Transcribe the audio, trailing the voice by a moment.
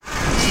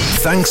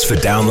Thanks for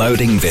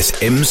downloading this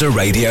IMSA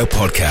Radio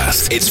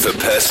podcast. It's for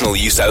personal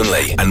use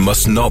only and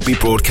must not be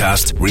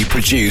broadcast,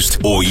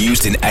 reproduced, or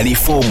used in any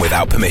form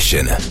without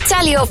permission.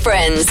 Tell your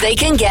friends they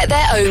can get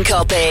their own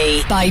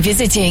copy by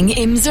visiting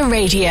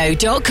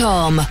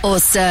imsaradio.com or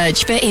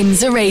search for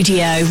IMSA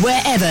Radio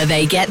wherever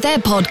they get their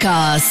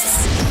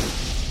podcasts.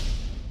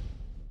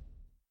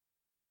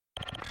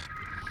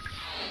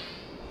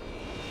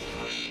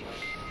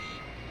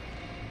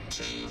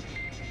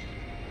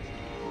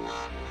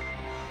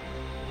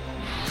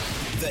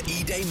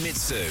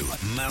 Mitsu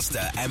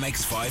Mazda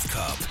Mx-5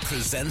 Cup,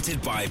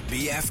 presented by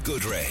BF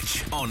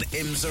Goodrich on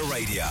IMSA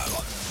Radio.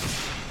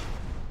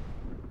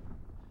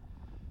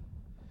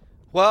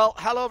 Well,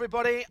 hello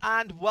everybody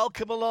and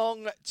welcome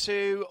along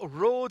to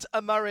Road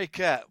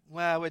America,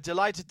 where we're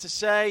delighted to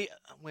say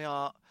we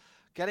are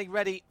getting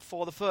ready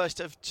for the first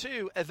of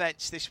two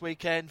events this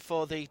weekend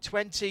for the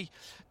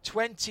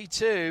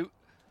 2022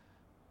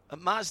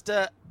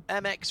 Mazda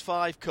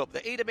Mx-5 Cup, the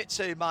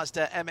Idemitsu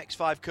Mazda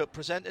Mx-5 Cup,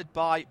 presented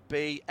by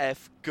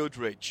BF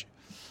Goodrich.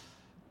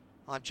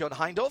 I'm John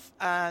Hindhoff,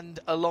 and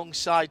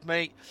alongside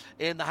me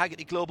in the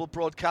Haggerty Global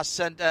Broadcast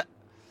Centre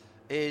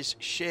is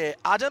Shea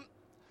Adam.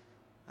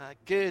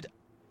 Good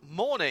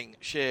morning,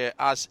 Shea,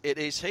 as it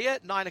is here,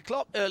 9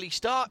 o'clock, early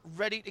start,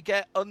 ready to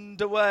get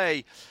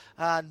underway.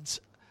 And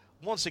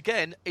once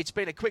again, it's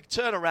been a quick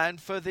turnaround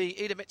for the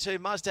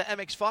Idemitsu Mazda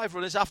Mx-5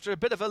 runners after a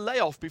bit of a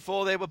layoff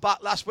before they were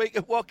back last week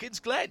at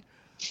Watkins Glen.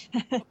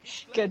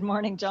 Good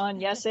morning, John.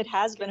 Yes, it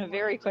has been a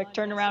very quick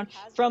turnaround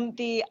from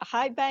the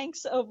high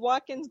banks of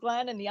Watkins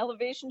Glen and the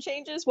elevation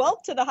changes, well,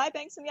 to the high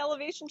banks and the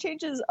elevation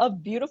changes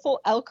of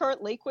beautiful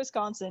Elkhart, Lake,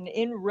 Wisconsin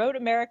in Road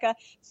America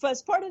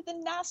as part of the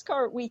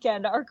NASCAR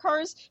weekend. Our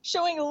cars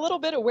showing a little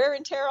bit of wear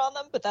and tear on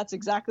them, but that's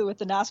exactly what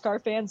the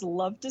NASCAR fans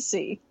love to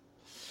see.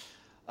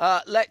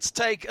 Let's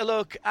take a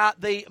look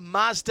at the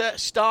Mazda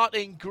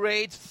starting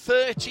grid.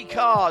 30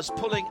 cars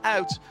pulling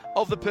out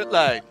of the pit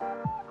lane.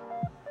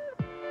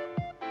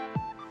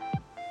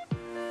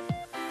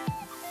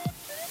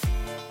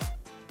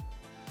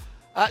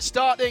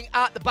 Starting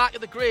at the back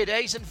of the grid,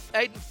 Aiden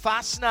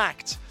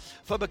Fastnacht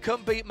for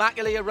Macumbi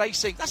Macalia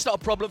Racing. That's not a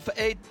problem for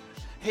Aiden.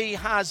 He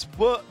has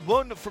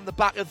won from the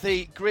back of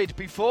the grid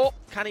before.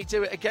 Can he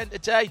do it again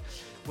today?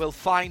 We'll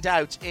find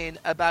out in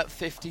about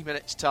 50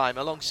 minutes' time.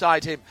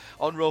 Alongside him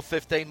on row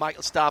 15,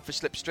 Michael Starr for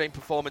Slipstream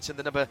Performance in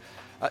the number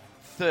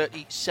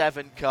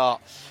 37 car.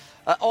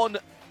 On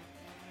the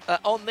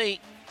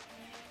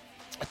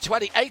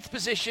 28th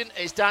position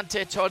is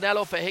Dante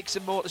Tornello for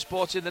Hickson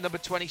Motorsports in the number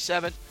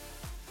 27.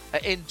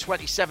 In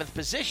 27th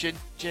position,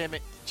 Jamie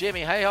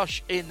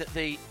Hayosh in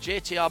the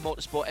JTR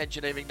Motorsport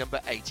Engineering number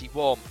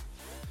 81.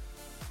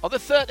 On the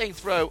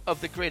 13th row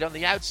of the grid on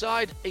the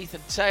outside, Ethan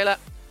Taylor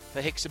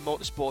for Hickson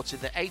Motorsports in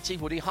the 80.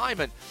 Woody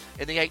Hyman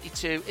in the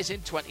 82 is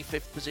in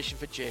 25th position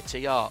for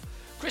JTR.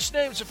 Chris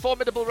Nooms of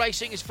Formidable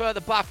Racing is further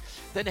back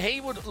than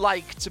he would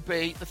like to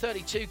be. The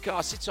 32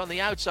 car sits on the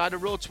outside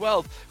of row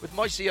 12 with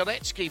Moise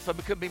Oretsky for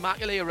Macumbi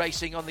Macalia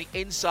Racing on the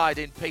inside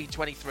in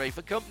P23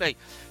 for company.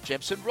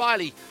 Jameson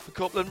Riley for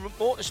Copeland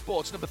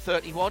Motorsports number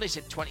 31 is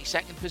in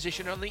 22nd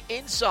position on the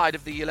inside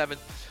of the 11th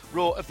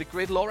row of the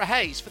grid. Laura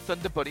Hayes for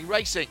Thunder Bunny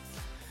Racing.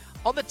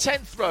 On the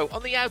 10th row,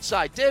 on the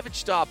outside, David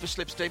Starr for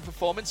Slipstream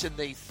Performance in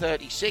the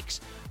 36.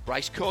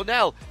 Bryce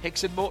Cornell,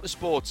 Hickson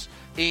Motorsports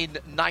in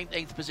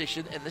 19th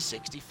position in the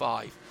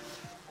 65.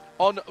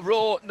 On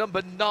row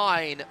number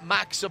 9,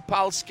 Max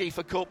Opalski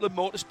for Copeland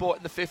Motorsport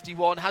in the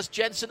 51 has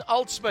Jensen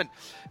Altsman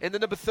in the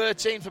number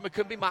 13 for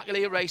Macumbi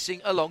Macalia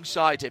Racing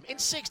alongside him. In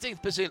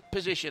 16th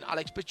position,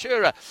 Alex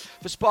Pachura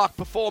for Spark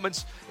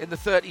Performance in the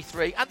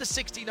 33 and the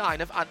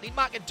 69 of Anthony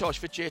McIntosh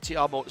for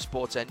JTR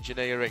Motorsports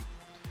Engineering.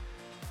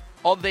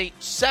 On the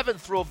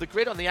 7th row of the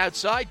grid on the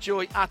outside,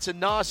 Joey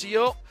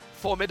Atanasio,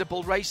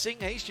 Formidable Racing.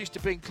 He's used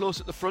to being close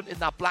at the front in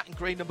that black and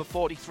green number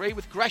 43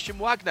 with Gresham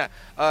Wagner.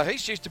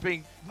 He's used to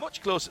being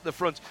much closer at the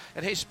front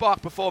in his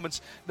Spark Performance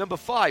number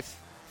 5,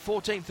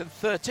 14th and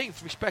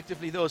 13th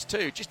respectively, those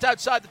two. Just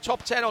outside the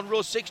top 10 on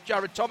row 6,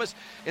 Jared Thomas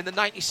in the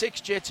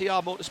 96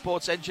 JTR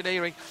Motorsports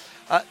Engineering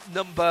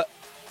number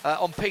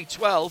on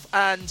P12,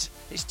 and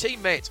his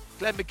teammate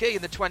Glenn McGee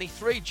in the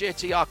 23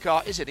 JTR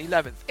car is in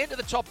 11th. Into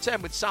the top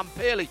 10 with Sam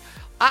Paley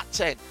at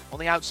 10 on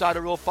the outside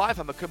of row 5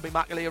 and Macumbi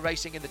Macalia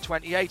Racing in the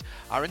 28.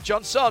 Aaron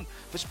Johnson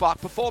for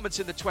Spark Performance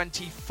in the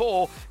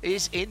 24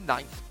 is in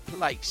 9th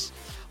place.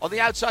 On the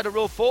outside of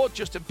row 4,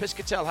 Justin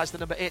Piscatel has the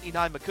number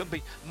 89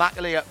 Macumbi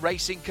Macalia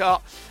Racing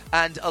car,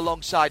 and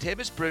alongside him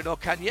is Bruno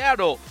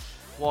Cagnero,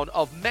 one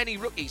of many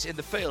rookies in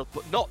the field,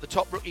 but not the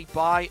top rookie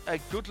by a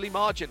goodly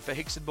margin for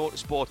Hickson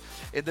Motorsport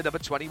in the number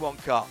 21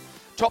 car.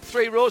 Top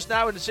 3 rows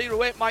now in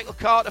the 08, Michael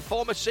Carter,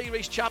 former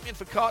series champion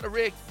for Carter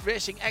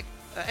Racing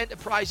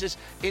Enterprises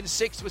in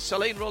 6th, with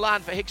Celine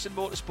Roland for Hickson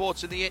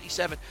Motorsports in the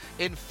 87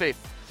 in 5th.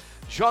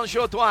 Jean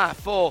Jourdain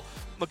for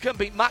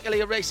Macumbi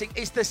Macalia Racing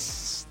is the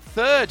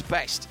third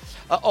best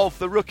of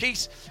the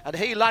rookies, and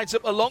he lines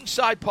up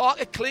alongside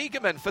Parker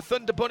Kligerman for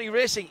Thunder Bunny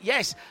Racing.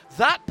 Yes,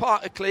 that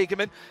Parker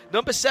Kligerman,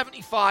 number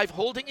 75,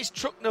 holding his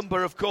truck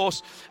number, of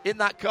course, in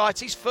that car.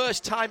 It's his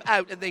first time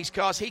out in these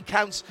cars. He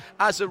counts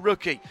as a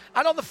rookie.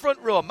 And on the front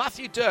row,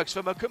 Matthew Dirks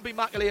from Macumbi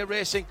Macaleer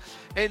Racing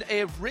in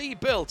a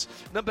rebuilt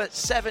number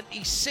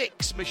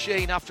 76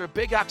 machine after a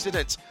big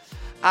accident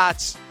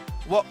at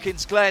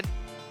Watkins Glen.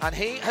 And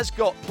he has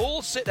got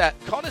pole sitter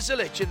Connor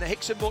Zilic in the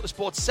Hickson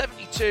Motorsports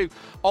 72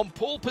 on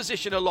pole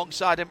position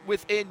alongside him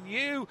with a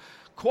new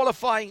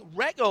qualifying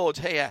record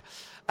here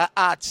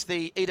at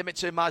the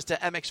Idemitsu Mazda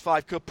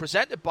MX-5 Cup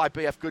presented by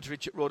BF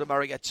Goodrich at Road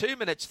America. 2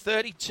 minutes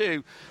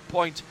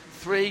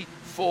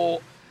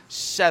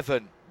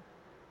 32.347.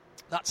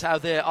 That's how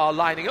they are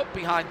lining up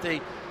behind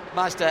the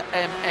Mazda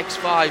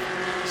MX-5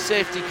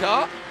 safety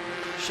car.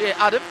 Shea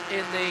Adam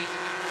in the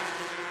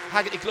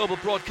Haggerty Global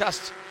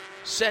Broadcast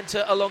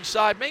Centre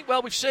alongside me.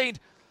 Well, we've seen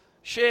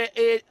Shea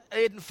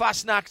Aidan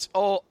Fastnacht,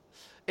 or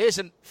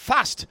Isn't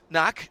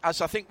Fastnacht,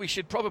 as I think we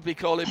should probably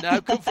call him now,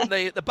 come from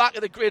the back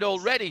of the grid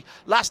already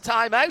last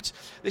time out.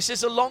 This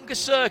is a longer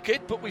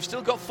circuit, but we've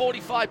still got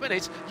 45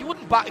 minutes. You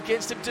wouldn't back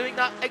against him doing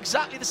that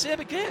exactly the same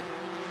again.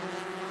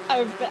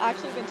 I've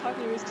actually been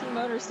talking to his team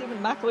owner,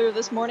 Stephen McAleer,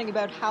 this morning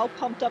about how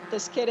pumped up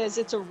this kid is.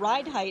 It's a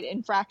ride height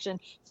infraction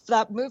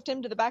that moved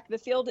him to the back of the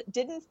field.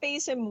 Didn't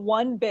phase him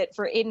one bit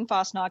for Aidan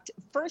Fastnacht.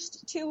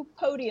 First 2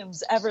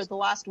 podiums ever the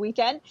last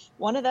weekend,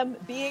 one of them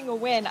being a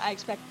win. I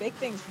expect big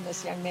things from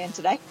this young man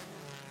today.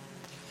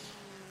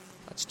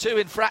 That's 2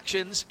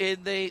 infractions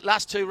in the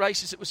last 2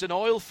 races. It was an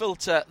oil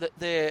filter that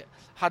they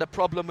had a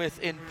problem with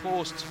in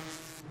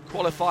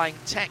post-qualifying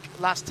tech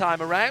last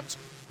time around.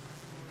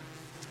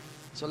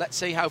 So let's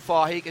see how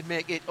far he can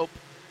make it up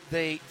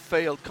the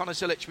field. Connor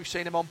Zilic, we've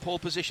seen him on pole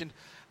position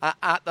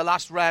at the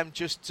last round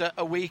just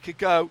a week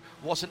ago.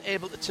 Wasn't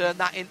able to turn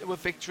that into a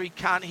victory.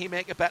 Can he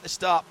make a better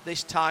start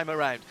this time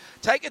around?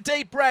 Take a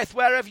deep breath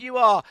wherever you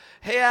are,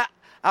 here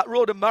at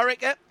Road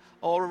America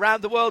or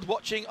around the world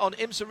watching on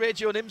IMSA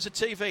Radio and IMSA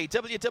TV.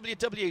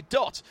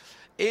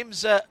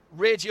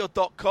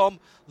 www.imsaradio.com.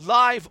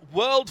 Live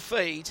world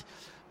feed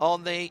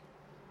on the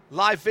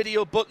live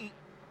video button.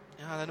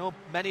 And I know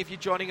many of you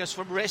joining us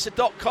from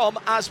racer.com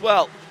as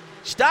well.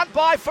 Stand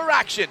by for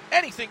action.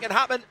 Anything can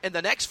happen in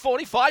the next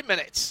 45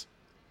 minutes.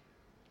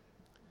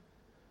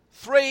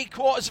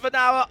 3/4 of an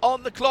hour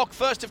on the clock.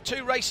 First of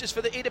 2 races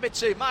for the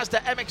Idemitsu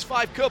Mazda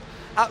MX-5 Cup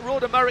at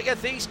Road America.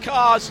 These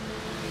cars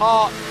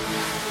are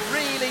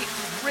really,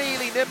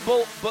 really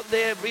nimble, but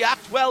they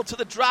react well to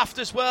the draft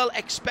as well.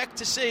 Expect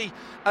to see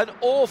an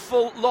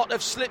awful lot of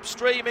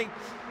slipstreaming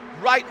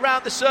right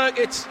round the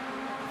circuit.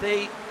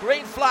 The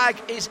green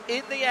flag is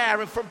in the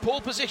air, and from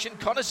pole position,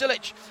 Connor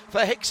Zilic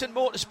for Hickson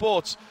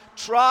Motorsports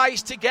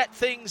tries to get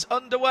things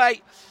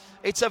underway.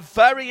 It's a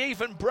very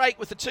even break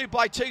with the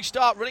 2x2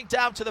 start running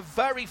down to the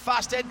very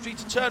fast entry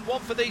to turn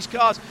 1 for these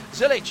cars.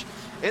 Zilic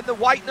in the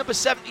white number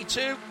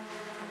 72.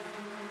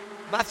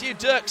 Matthew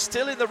Dirks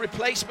still in the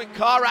replacement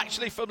car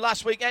actually from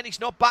last weekend. He's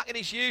not back in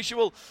his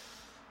usual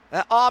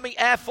Army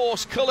Air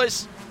Force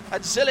colours,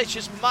 and Zilic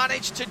has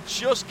managed to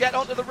just get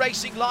onto the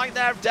racing line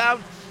there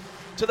down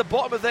to the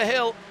bottom of the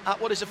hill at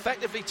what is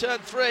effectively turn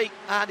 3,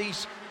 and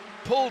he's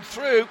pulled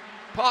through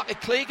Parker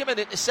Kligerman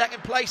into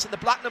second place in the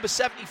black number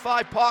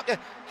 75. Parker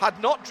had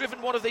not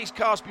driven one of these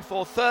cars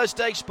before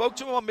Thursday, spoke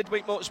to him on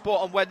Midweek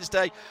Motorsport on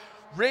Wednesday.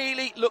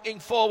 Really looking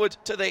forward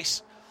to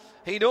this.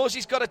 He knows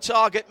he's got a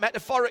target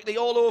metaphorically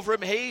all over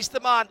him. He's the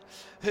man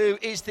who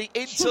is the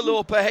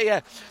interloper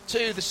here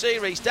to the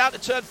series. Down to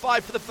turn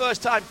 5 for the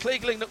first time.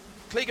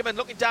 Kligerman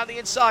looking down the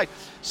inside.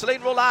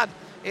 Celine Roland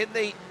in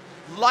the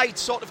light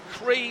sort of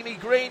creamy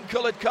green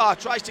coloured car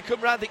tries to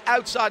come around the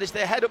outside as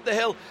they head up the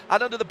hill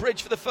and under the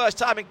bridge for the first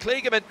time, and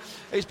Kligerman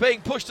is being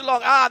pushed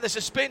along. There's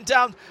a spin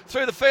down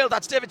through the field.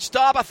 That's David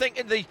Staub, I think,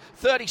 in the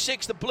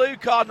 36, the blue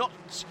car.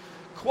 Couldn't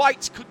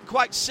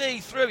quite see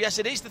through. Yes,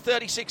 it is the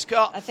 36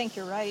 car. I think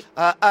you're right.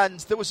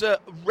 And there was a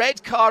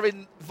red car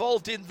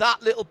involved in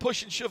that little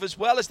push and shove as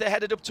well as they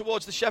headed up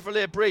towards the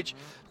Chevrolet bridge.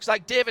 Looks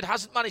like David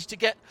hasn't managed to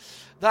get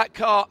that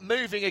car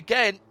moving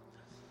again,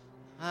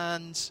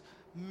 and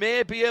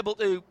may be able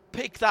to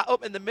pick that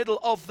up in the middle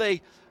of the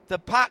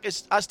pack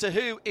as to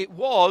who it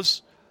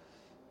was.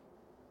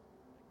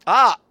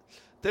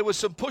 There was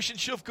some push and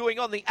shove going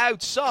on the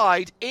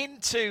outside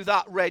into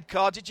that red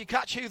car. Did you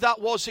catch who that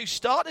was who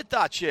started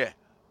that year?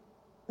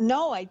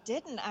 No, I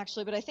didn't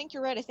actually, but I think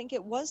you're right. I think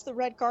it was the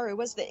red car. It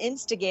was the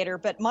instigator,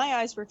 but my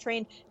eyes were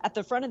trained at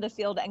the front of the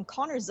field, and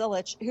Connor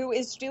Zilic, who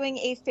is doing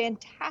a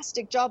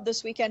fantastic job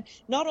this weekend,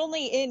 not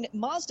only in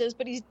Mazdas,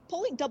 but he's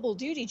pulling double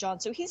duty, John.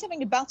 So he's having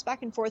to bounce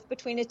back and forth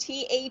between a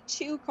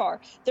TA2 car.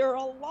 There are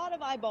a lot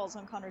of eyeballs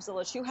on Connor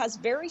Zilic, who has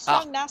very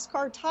strong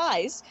NASCAR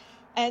ties.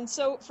 And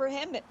so for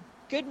him,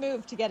 good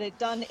move to get it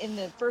done in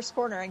the first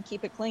corner and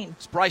keep it clean.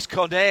 It's Bryce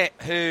Cornet,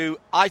 who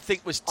I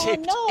think was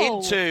tipped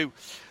into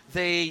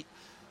the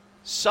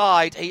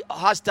side. He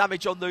has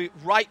damage on the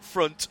right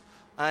front,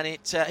 and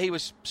he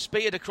was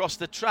speared across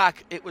the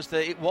track. It was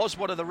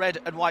one of the red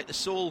and white, the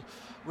Soul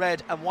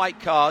red and white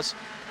cars.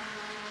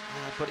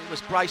 But it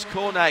was Bryce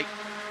Cornet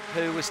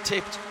who was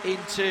tipped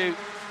into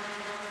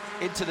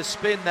the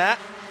spin there.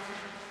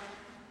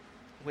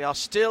 We are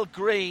still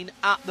green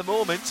at the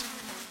moment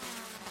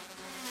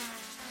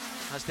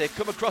as they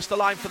come across the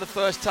line for the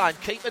first time.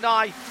 Keep an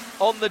eye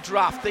on the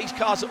draft. These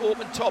cars are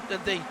open topped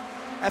and the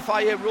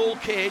FIA roll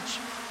cage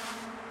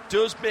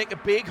does make a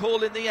big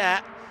hole in the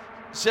air.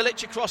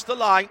 Zilic across the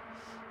line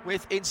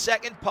with in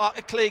second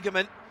Parker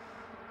Kligerman.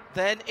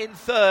 Then in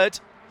third,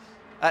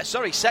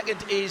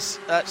 second is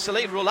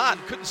Celine Roland.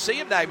 Couldn't see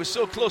him there, he was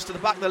so close to the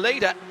back of the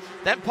leader.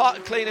 Then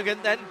Parker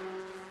Kligerman, then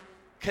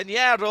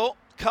Canero,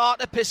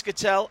 Carter,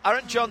 Piscatel,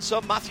 Aaron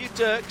Johnson, Matthew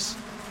Dirks,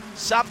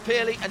 Sam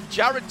Paley and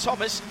Jared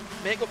Thomas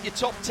make up your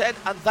top 10,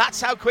 and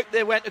that's how quick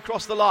they went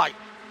across the line.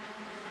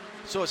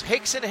 So it's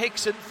Hickson,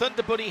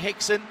 Thunder Bunny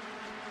Hickson,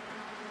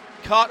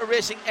 Carter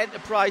Racing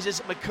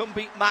Enterprises,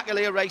 McCumbee,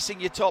 McAleer Racing,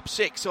 your top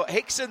 6. So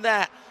Hickson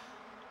there,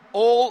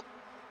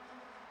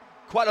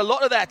 quite a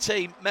lot of their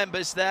team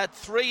members there,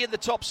 3 in the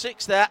top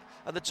 6 there,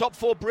 and the top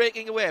 4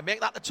 breaking away,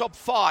 make that the top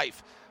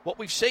 5. What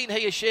we've seen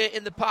here, Shea,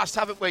 in the past,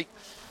 haven't we,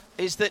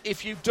 is that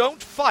if you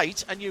don't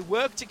fight and you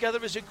work together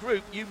as a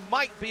group, you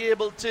might be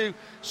able to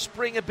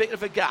spring a bit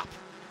of a gap.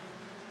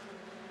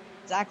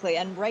 Exactly,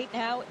 and right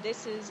now,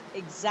 this is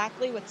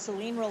exactly what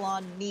Celine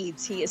Roland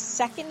needs. He is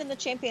second in the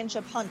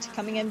championship hunt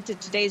coming into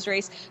today's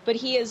race, but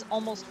he is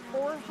almost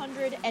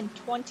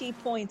 420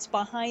 points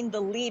behind the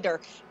leader,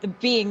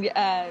 being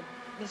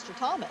Mr.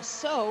 Thomas.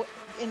 So,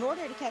 in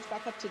order to catch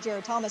back up to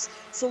Jared Thomas,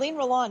 Celine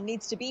Roland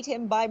needs to beat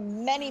him by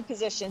many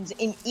positions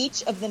in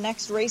each of the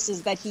next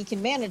races that he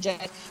can manage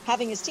it.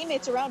 Having his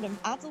teammates around him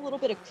adds a little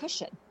bit of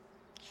cushion.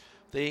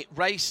 The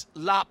race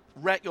lap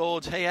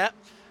record here,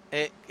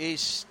 it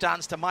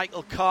stands to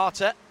Michael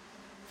Carter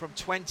from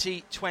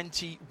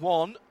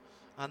 2021,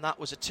 and that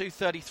was a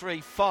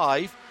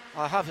 2:33.5.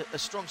 I have a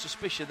strong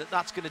suspicion that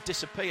that's going to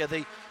disappear.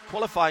 The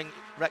qualifying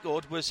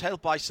record was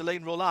held by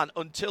Celine Roland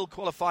until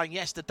qualifying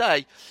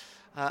yesterday,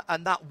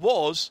 and that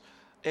was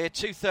a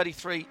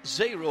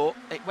 2:33.0.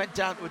 It went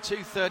down to a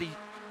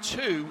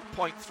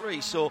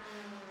 2:32.3, so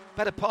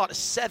better part of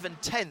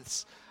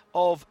 7/10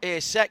 of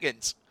a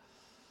second.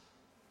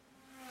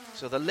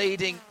 So the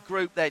leading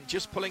group then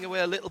just pulling away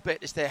a little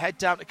bit as they head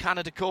down to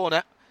Canada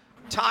Corner.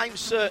 Time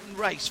certain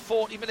race,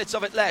 40 minutes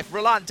of it left.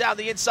 Roland down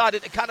the inside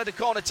into Canada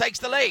Corner, takes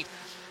the lead.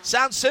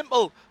 Sounds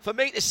simple for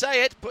me to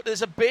say it, but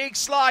there's a big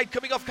slide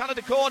coming off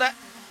Canada Corner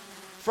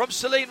from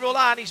Celine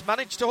Roland. He's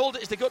managed to hold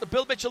it as they go to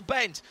Bill Mitchell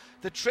Bend.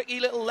 The tricky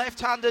little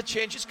left-hander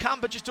changes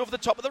camber just over the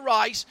top of the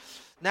rise.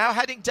 Now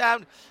heading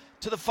down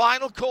to the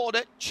final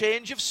corner.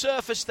 Change of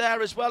surface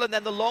there as well, and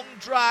then the long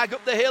drag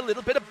up the hill.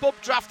 Little bit of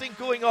bump drafting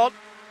going on.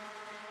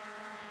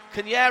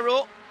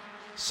 Canero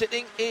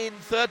sitting in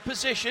third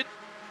position.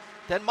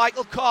 Then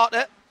Michael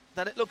Carter.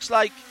 Then it looks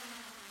like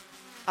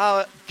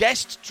our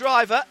guest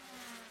driver,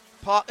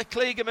 Parker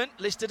Kligerman,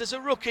 listed as a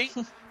rookie,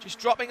 just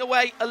dropping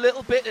away a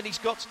little bit, and he's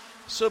got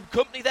some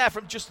company there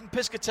from Justin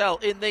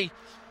Piscatel in the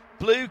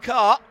blue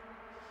car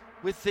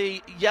with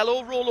the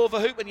yellow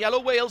rollover hoop and yellow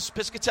wheels.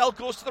 Piscatel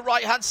goes to the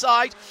right-hand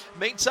side.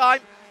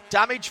 Meantime,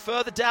 damage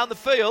further down the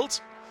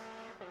field,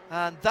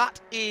 and that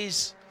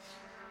is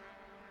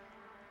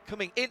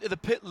coming into the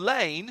pit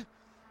lane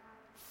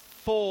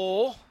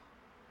for,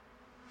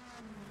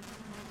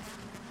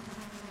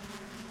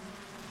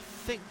 I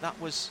think that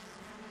was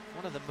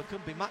one of the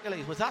McCumbee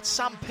McAleer. Was that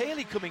Sam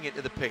Paley coming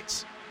into the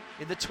pits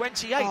in the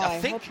 28? I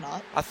hope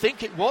not. I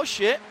think it was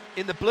shit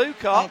in the blue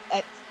car.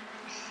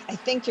 I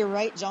think you're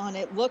right, John.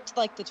 It looked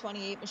like the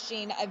 28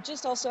 machine. I've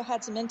just also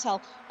had some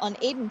intel on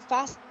Aiden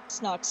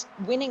Fastnock's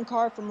winning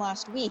car from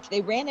last week.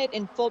 They ran it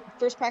in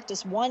first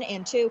practice 1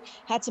 and 2,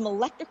 had some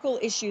electrical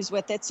issues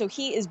with it, so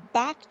he is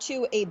back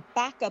to a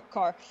backup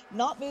car,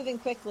 not moving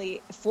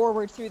quickly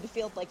forward through the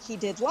field like he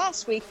did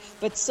last week,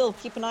 but still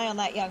keep an eye on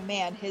that young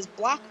man. His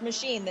black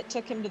machine that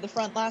took him to the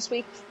front last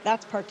week,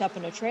 that's parked up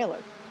in a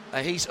trailer.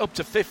 He's up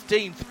to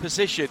 15th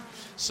position,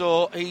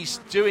 so he's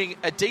doing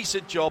a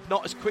decent job,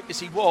 not as quick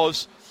as he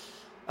was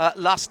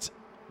last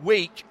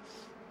week.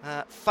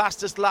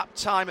 Fastest lap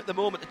time at the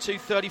moment at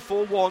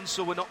 2:34.1,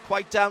 so we're not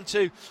quite down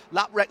to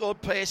lap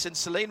record pace, and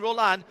Celine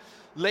Roland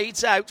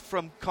leads out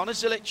from Connor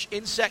Zilic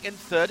in second.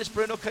 Third is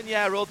Bruno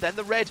Canero. Then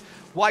the red,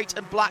 white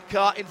and black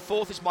car in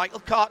fourth is Michael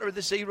Carter in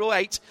the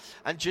 08,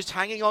 and just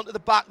hanging on to the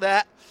back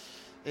there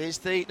is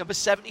the number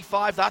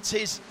 75. That's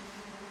his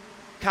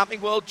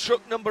Camping World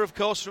truck number, of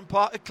course, from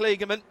Parker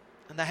Kligerman,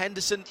 and the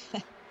Henderson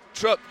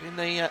truck in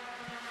the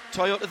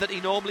Toyota that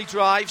he normally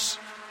drives.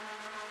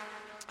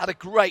 Had a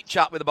great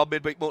chat with him on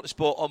Midweek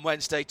Motorsport on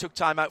Wednesday. Took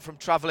time out from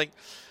travelling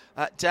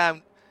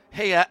down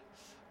here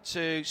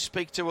to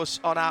speak to us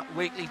on our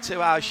weekly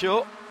 2-hour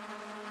show.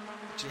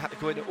 Actually had to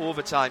go into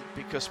overtime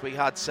because we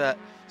had so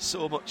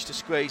much to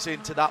squeeze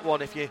into that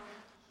one. If you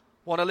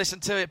want to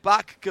listen to it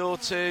back, go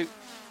to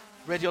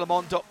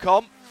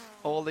radiolemans.com.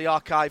 All the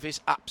archive is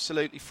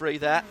absolutely free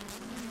there.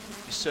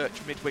 If you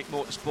search Midweek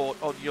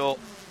Motorsport on your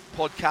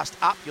podcast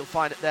app, you'll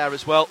find it there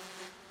as well.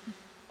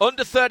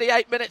 Under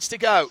 38 minutes to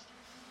go.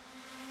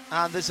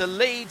 And there's a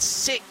lead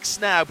 6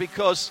 now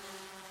because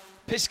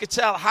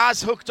Piscatel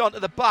has hooked onto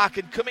the back,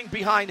 and coming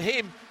behind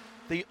him,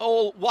 the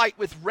all-white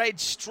with red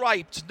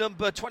striped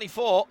number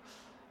 24,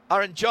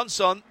 Aaron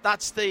Johnson.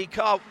 That's the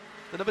car,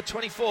 the number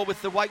 24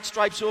 with the white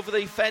stripes over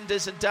the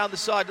fenders and down the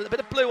side. A bit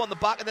of blue on the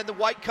back, and then the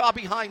white car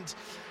behind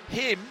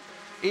him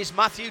is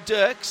Matthew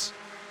Dirks.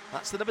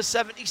 That's the number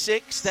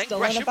 76. Then still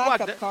Gresham in a backup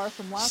Wagner, car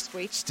from last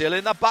week. Still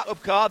in that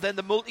backup car. Then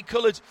the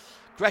multicoloured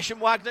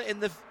Gresham Wagner in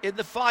the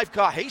 5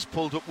 car. He's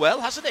pulled up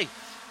well, hasn't he?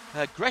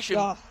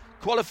 Gresham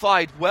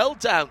qualified well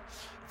down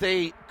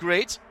the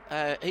grid.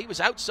 He was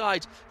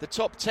outside the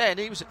top 10.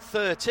 He was at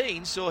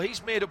 13, so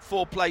he's made up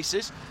 4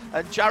 places.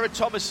 And Jared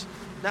Thomas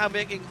now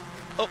making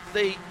up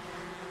the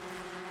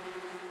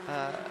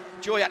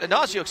Joey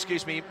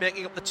Atanasio,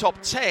 making up the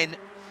top 10.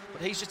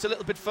 But he's just a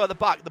little bit further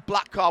back, the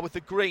black car with the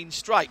green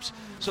stripes.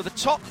 So the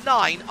top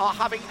 9 are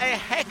having a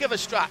heck of a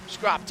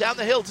scrap down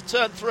the hill to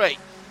turn 3.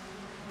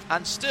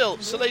 And still,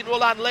 Celine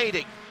Roland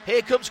leading.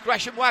 Here comes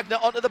Gresham Wagner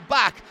onto the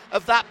back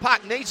of that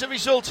pack. Needs a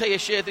result here,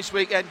 Shea, this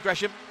weekend,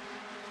 Gresham.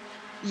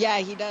 Yeah,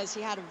 he does.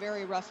 He had a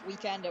very rough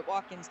weekend at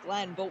Watkins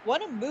Glen, but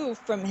what a move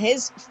from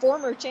his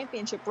former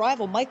championship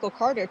rival, Michael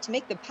Carter, to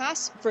make the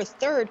pass for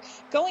third.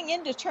 Going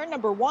into turn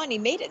number 1, he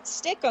made it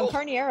stick on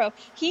Carniero.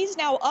 He's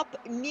now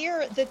up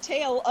near the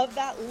tail of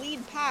that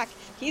lead pack.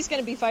 He's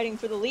going to be fighting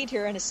for the lead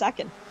here in a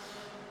second.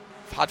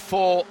 Had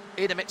 4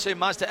 Idemitsu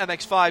Mazda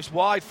MX-5s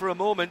wide for a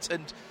moment,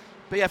 and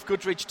BF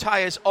Goodrich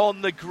tyres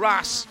on the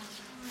grass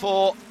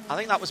for, I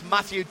think that was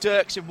Matthew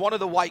Dirks in one of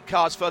the white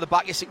cars further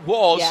back. Yes, it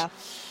was. Yeah.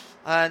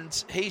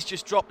 And he's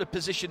just dropped a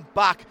position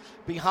back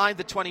behind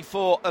the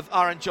 24 of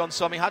Aaron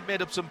Johnson. He had made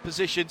up some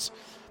positions,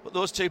 but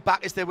those 2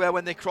 back as they were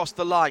when they crossed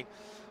the line.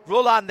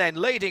 Roland then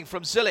leading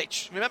from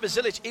Zilic. Remember,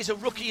 Zilic is a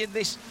rookie in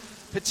this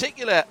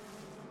particular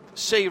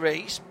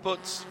series,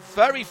 but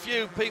very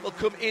few people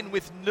come in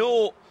with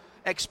no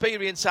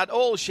experience at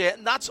all, Shea,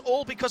 and that's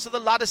all because of the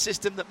ladder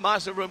system that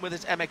Mazda run with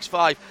its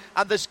MX-5,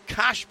 and there's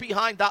cash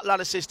behind that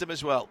ladder system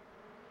as well.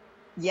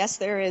 Yes,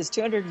 there is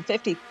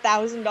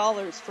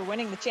 $250,000 for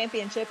winning the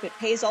championship. It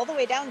pays all the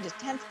way down to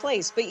 10th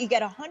place, but you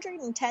get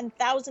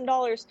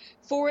 $110,000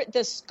 for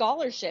the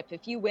scholarship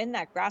if you win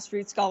that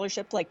grassroots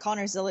scholarship like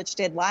Connor Zilic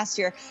did last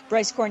year.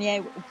 Bryce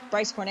Cornet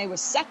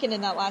was second in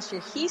that last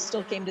year. He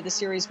still came to the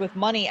series with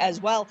money as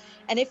well.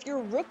 And if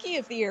you're Rookie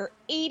of the Year,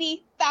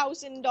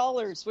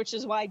 $80,000, which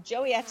is why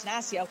Joey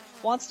Atanasio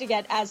wants to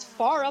get as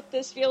far up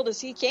this field as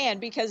he can,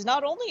 because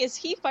not only is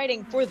he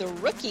fighting for the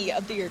Rookie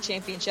of the Year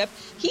championship,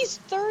 he's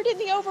third in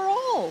the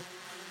overall.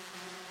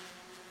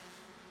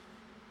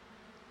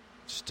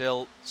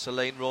 Still,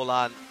 Celine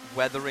Roland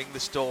weathering the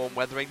storm,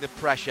 weathering the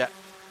pressure.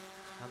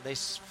 And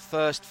this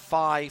first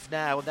 5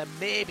 now, and then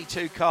maybe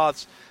 2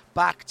 cars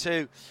back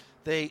to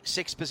the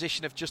 6th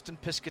position of Justin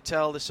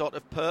Piscatel, the sort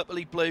of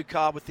purpley blue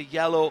car with the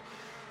yellow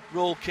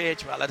roll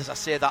cage. Well, as I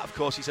say that, of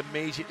course, he's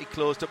immediately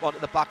closed up onto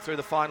the back through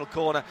the final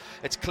corner.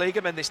 It's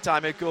Kligerman this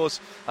time who goes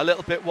a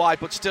little bit wide,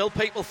 but still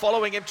people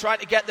following him, trying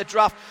to get the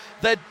draft.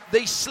 The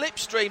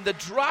slipstream, the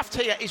draft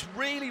here is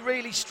really,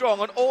 really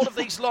strong on all of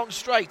these long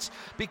straights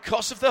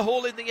because of the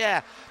hole in the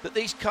air that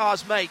these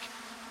cars make.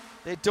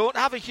 They don't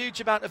have a huge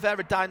amount of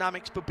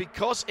aerodynamics, but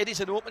because it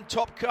is an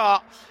open-top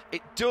car,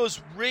 it does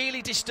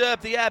really disturb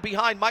the air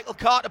behind. Michael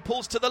Carter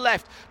pulls to the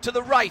left, to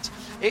the right.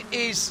 It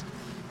is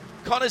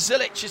Connor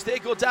Zilic as they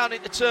go down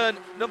into turn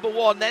number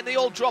 1. Then they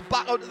all drop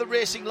back onto the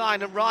racing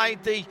line and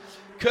ride the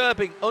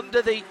curbing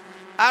under the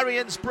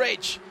Arians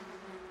Bridge.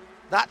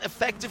 That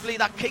effectively,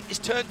 that kick is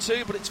turn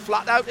 2, but it's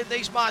flat out in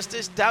these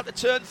Masters. Down to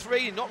turn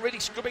 3, not really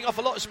scrubbing off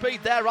a lot of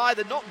speed there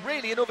either. Not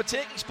really an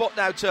overtaking spot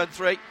now, turn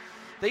 3.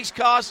 These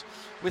cars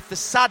with the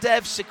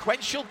Sadev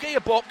sequential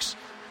gearbox,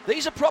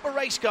 these are proper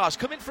race cars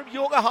coming from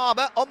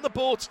Yokohama on the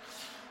boat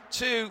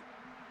to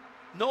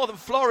northern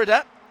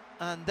Florida,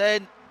 and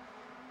then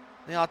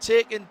they are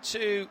taken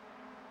to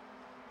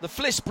the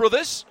Fliss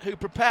brothers, who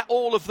prepare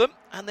all of them,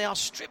 and they are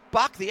stripped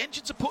back. The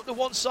engines are put to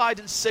one side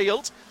and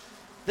sealed.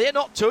 They're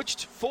not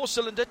touched.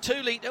 4-cylinder,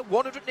 2-litre,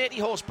 180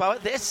 horsepower.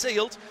 They're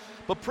sealed,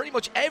 but pretty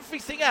much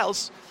everything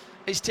else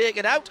is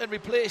taken out and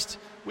replaced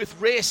with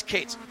race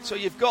kit. So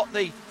you've got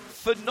the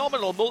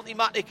phenomenal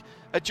Multimatic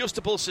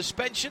adjustable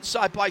suspension,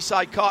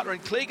 side-by-side Carter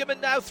and Kligerman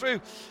now through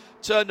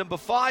turn number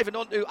 5 and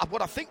onto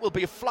what I think will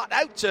be a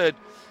flat-out turn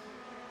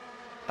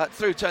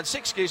through turn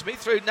 6,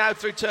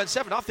 through turn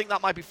 7. I think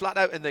that might be flat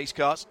out in these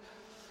cars.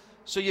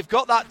 So you've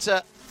got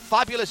that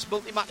fabulous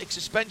Multimatic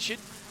suspension.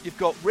 You've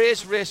got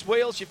race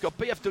wheels. You've got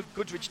BF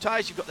Goodrich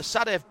tyres. You've got the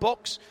Sadev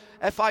box,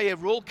 FIA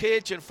roll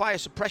cage and fire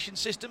suppression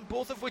system,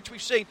 both of which we've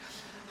seen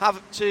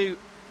have to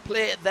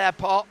play their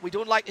part. We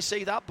don't like to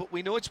see that, but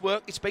we know it's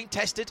worked. It's been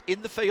tested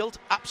in the field,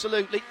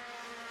 absolutely.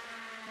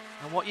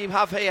 And what you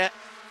have here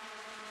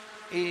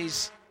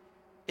is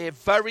a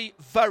very,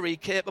 very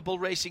capable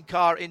racing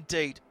car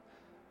indeed,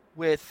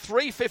 with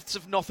 3/5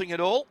 of nothing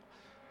at all,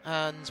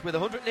 and with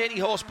 180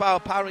 horsepower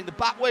powering the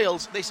back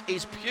wheels. This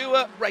is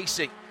pure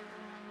racing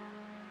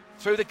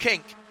through the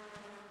kink.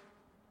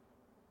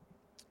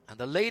 And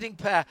the leading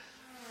pair,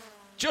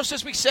 just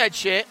as we said,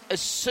 Shea, as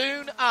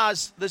soon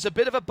as there's a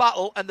bit of a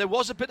battle, and there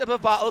was a bit of a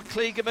battle,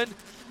 Kligerman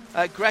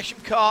Michael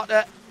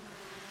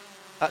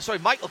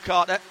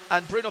Carter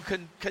and Bruno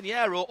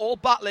Canero all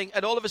battling,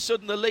 and all of a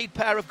sudden the lead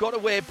pair have got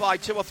away by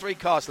 2 or 3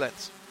 cars'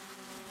 lengths.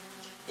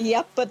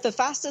 Yep, but the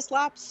fastest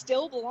lap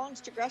still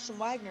belongs to Gresham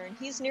Wagner, and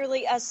he's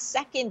nearly a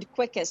second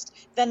quickest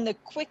than the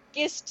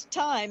quickest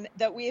time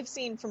that we have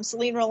seen from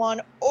Celine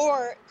Roland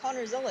or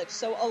Connor Zilic.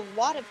 So a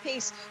lot of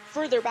pace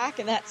further back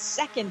in that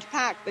second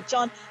pack. But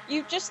John,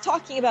 you just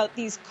talking about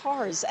these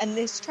cars and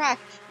this track,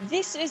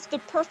 this is the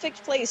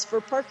perfect place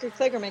for Parker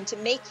Kligerman to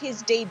make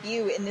his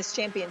debut in this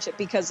championship,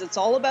 because it's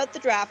all about the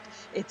draft,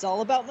 it's all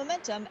about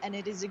momentum, and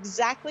it is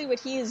exactly what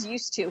he is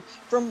used to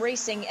from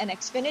racing an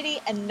Xfinity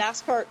and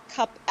NASCAR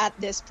Cup at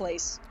this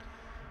place.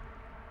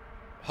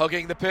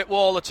 Hugging the pit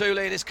wall, the 2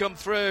 leaders come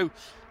through.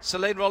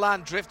 Celine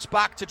Roland drifts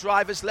back to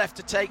driver's left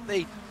to take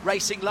the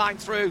racing line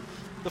through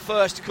the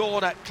first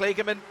corner.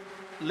 Kligerman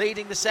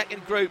leading the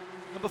second group.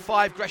 Number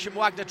 5, Gresham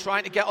Wagner,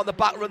 trying to get on the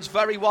back, runs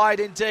very wide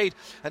indeed.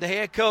 And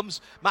here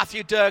comes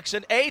Matthew Dirks,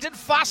 Aiden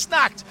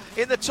Fastnacht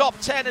in the top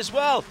 10 as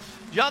well.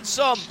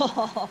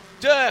 Jansson,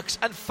 Dirks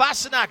and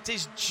Fasnacht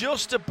is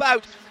just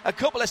about a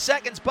couple of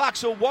seconds back.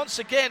 So once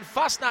again,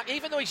 Fasnacht,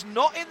 even though he's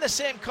not in the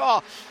same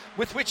car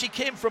with which he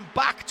came from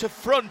back to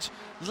front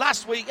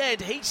last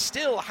weekend, he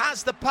still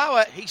has the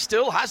power, he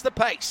still has the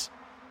pace.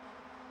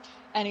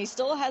 And he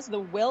still has the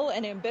will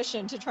and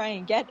ambition to try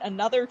and get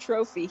another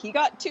trophy. He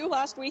got 2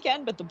 last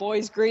weekend, but the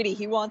boy's greedy.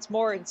 He wants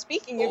more. And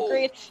speaking of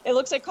greed, it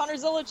looks like Connor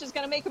Zilic is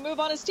going to make a move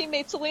on his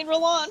teammate Celine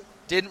Roland.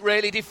 Didn't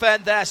really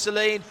defend there,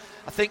 Celine.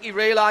 I think he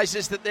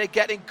realises that they're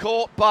getting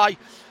caught by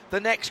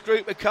the next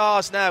group of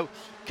cars now.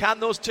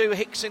 Can those 2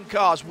 Hickson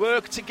cars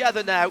work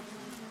together now?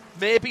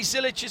 Maybe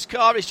Zilic's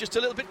car is just a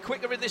little bit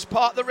quicker in this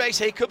part of the race.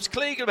 Here comes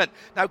Kligerman.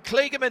 Now,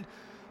 Kligerman,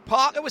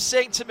 Parker was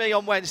saying to me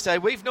on Wednesday,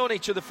 we've known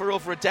each other for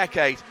over a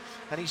decade,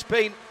 and he's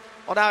been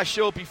on our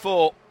show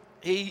before.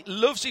 He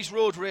loves his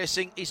road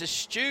racing. He's a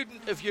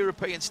student of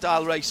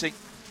European-style racing.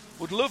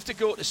 Would love to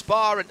go to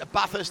Spa and to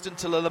Bathurst and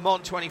to Le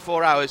Mans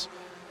 24 hours.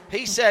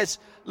 He says,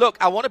 look,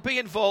 I want to be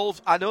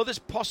involved. I know there's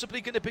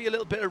possibly going to be a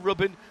little bit of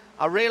rubbing.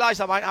 I realise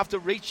I might have to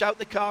reach out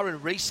the car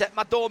and reset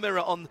my door mirror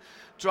on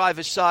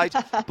driver's side,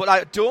 but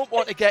I don't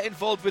want to get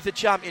involved with the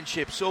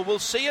championship. So we'll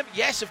see him,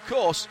 yes, of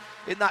course,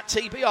 in that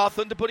TBR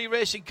Thunder Bunny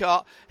racing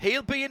car.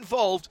 He'll be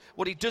involved.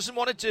 What he doesn't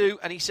want to do,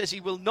 and he says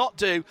he will not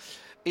do,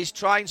 is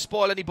try and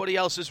spoil anybody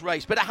else's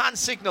race. But a hand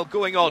signal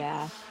going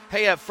on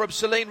here from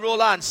Celine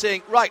Roland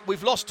saying, right,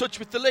 we've lost touch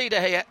with the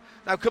leader here.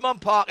 Now come on,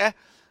 Parker.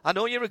 I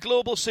know you're a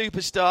global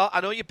superstar. I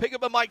know you pick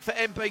up a mic for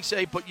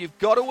NBC, but you've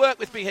got to work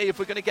with me here if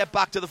we're going to get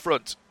back to the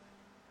front.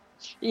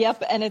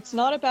 Yep, and it's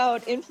not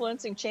about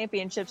influencing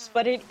championships,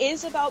 but it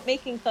is about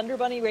making Thunder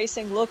Bunny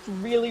Racing look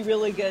really,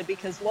 really good,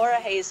 because Laura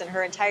Hayes and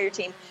her entire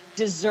team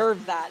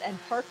deserve that. And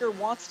Parker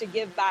wants to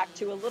give back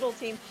to a little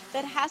team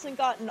that hasn't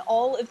gotten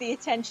all of the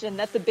attention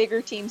that the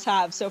bigger teams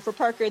have. So for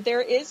Parker,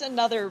 there is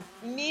another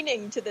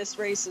meaning to this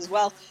race as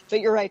well.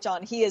 But you're right,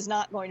 John, he is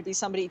not going to be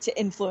somebody to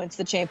influence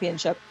the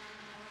championship.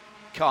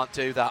 Can't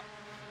do that.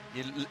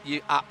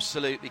 You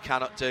absolutely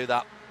cannot do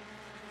that.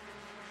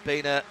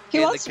 He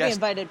wants to be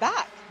invited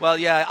back. Well,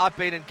 yeah, I've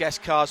been in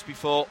guest cars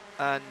before,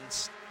 and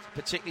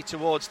particularly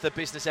towards the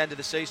business end of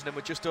the season, and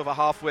we're just over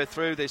halfway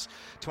through this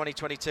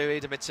 2022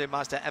 Idemitsu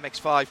Mazda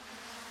Mx-5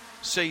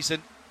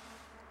 season.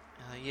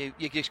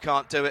 You just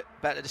can't do it.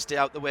 Better to stay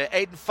out the way.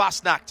 Aiden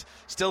Fastnacht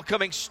still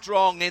coming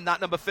strong in that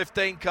number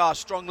 15 car,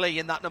 strongly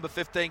in that number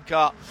 15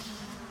 car.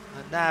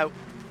 And now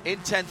in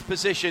 10th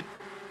position.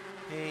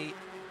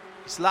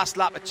 His last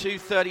lap at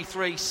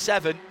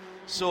 2:33.7,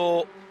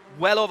 so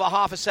well over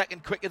half a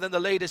second quicker than the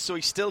leaders, so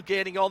he's still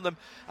gaining on them.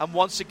 And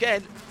once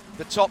again,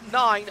 the top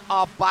 9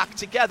 are back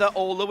together,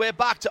 all the way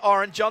back to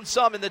Oren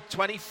Johnson in the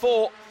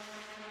 24.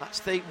 That's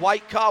the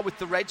white car with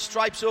the red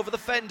stripes over the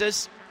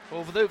fenders,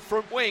 over the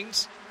front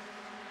wings.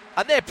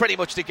 And they're pretty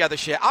much together,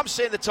 shit. I'm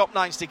saying the top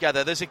 9's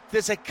together.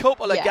 There's a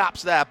couple of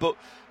gaps there, but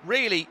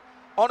really,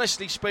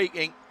 honestly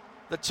speaking,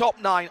 the top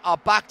 9 are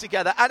back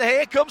together. And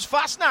here comes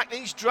Fastnacht.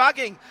 He's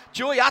dragging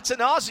Joey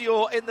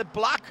Atanasio in the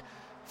black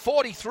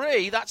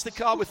 43. That's the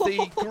car with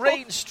the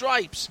green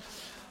stripes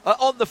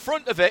on the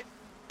front of it.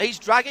 He's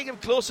dragging him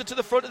closer to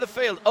the front of the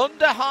field.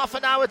 Under half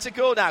an hour to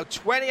go now.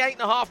 28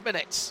 and a half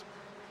minutes.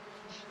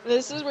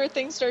 This is where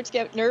things start to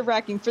get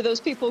nerve-wracking for those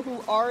people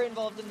who are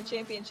involved in the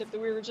championship that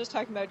we were just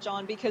talking about,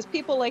 John, because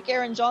people like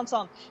Aaron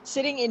Johnson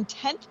sitting in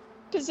 10th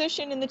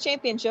position in the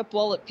championship,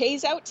 well, it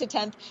pays out to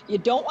 10th. You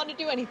don't want to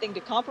do anything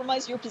to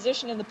compromise your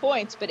position in the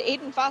points, but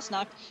Aiden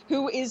Fastnacht,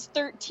 who is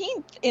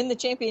 13th in the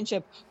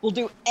championship, will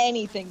do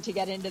anything to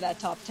get into that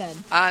top 10.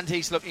 And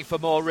he's looking for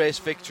more race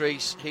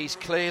victories. He's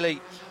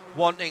clearly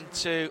wanting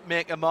to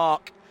make a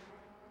mark.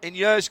 In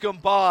years gone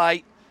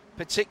by,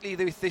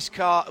 particularly with this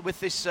car, with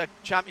this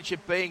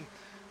championship being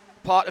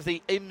part of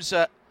the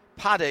IMSA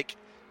paddock,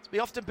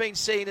 it's often been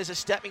seen as a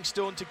stepping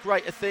stone to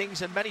greater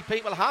things, and many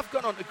people have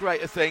gone on to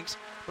greater things.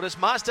 But as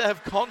Mazda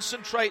have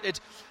concentrated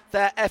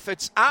their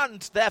efforts and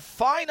their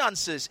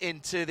finances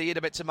into the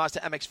Idemitsu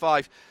Mazda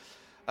MX-5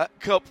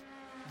 Cup,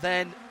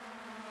 then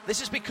this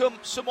has become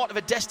somewhat of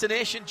a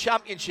destination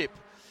championship.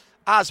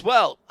 as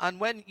well. And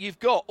when you've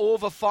got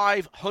over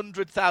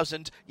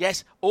 500,000,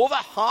 yes, over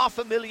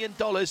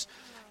 $500,000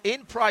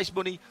 in prize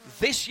money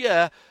this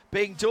year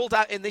being doled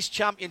out in this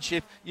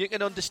championship, you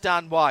can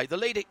understand why.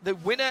 The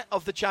winner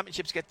of the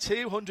championships get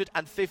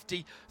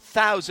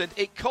 250,000.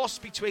 It costs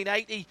between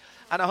 80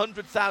 and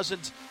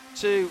 100,000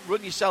 to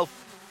run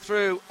yourself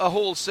through a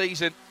whole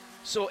season,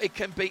 so it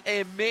can be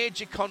a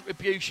major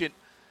contribution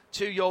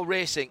to your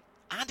racing.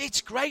 And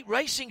it's great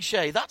racing,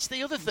 Shay. That's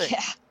the other thing.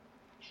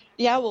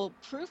 Yeah, well,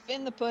 proof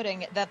in the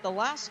pudding that the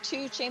last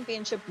two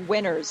championship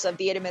winners of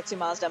the Idemitsu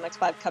Mazda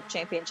Mx-5 Cup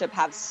Championship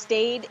have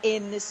stayed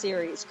in the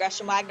series.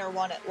 Gresham Wagner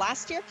won it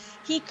last year.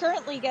 He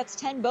currently gets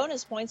 10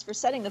 bonus points for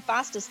setting the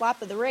fastest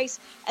lap of the race.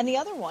 And the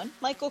other one,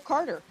 Michael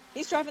Carter,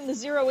 he's driving the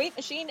 08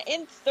 machine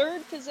in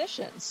third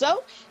position.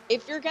 So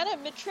if you're going to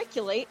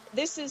matriculate,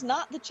 this is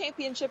not the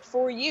championship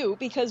for you,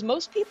 because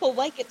most people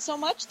like it so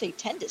much they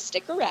tend to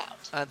stick around.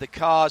 And the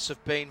cars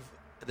have been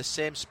the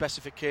same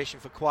specification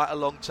for quite a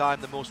long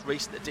time. The most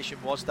recent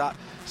addition was that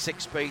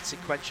 6-speed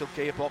sequential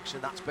gearbox,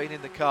 and that's been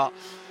in the car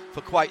for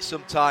quite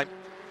some time.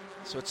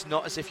 So it's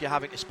not as if you're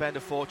having to spend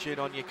a fortune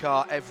on your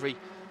car every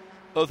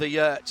other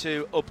year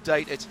to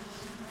update it.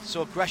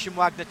 So Gresham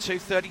Wagner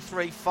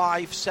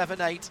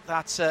 233.578.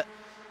 That's a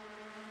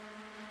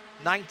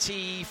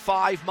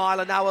 95 mile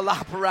an hour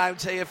lap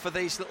around here for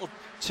these little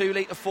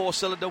 2-litre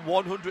 4-cylinder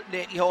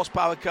 180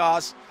 horsepower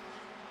cars.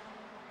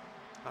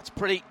 That's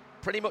pretty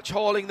much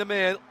hauling the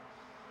mail.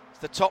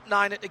 The top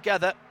 9 are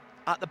together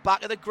at the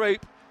back of the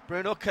group.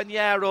 Bruno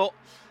Cagnero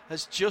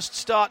has just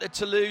started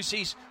to lose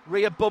his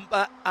rear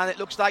bumper, and it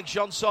looks like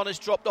Johnson has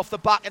dropped off the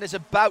back and is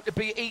about to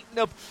be eaten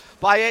up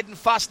by Aidan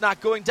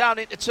Fastnack going down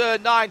into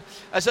turn 9.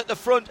 As at the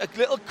front, a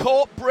little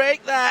caught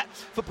break there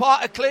for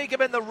Parker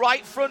Kligerman. The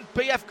right front,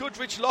 BF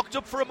Goodrich locked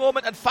up for a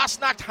moment, and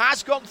Fastnack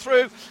has gone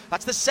through.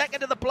 That's the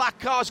second of the black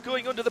cars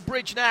going under the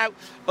bridge now,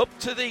 up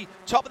to the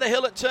top of the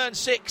hill at turn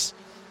 6.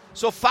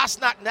 So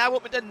Fastnack now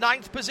up into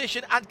 9th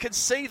position and can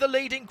see the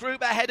leading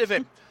group ahead of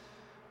him.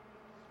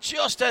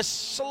 Just a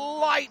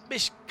slight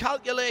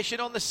miscalculation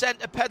on the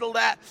centre pedal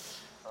there.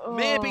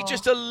 Maybe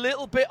just a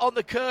little bit on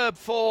the curb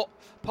for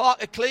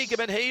Parker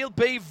Kligerman. He'll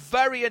be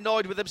very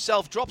annoyed with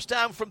himself. Drops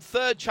down from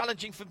 3rd,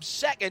 challenging from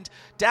 2nd,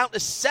 down to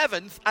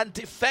 7th and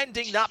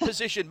defending that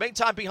position.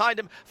 Meantime, behind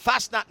him,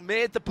 Fastnack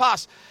made the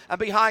pass. And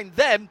behind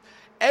them,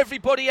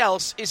 everybody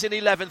else is in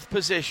 11th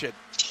position.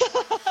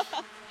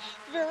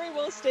 Very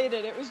well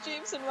stated. It was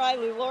Jameson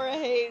Riley, Laura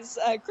Hayes,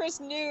 Chris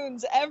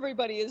Nunes.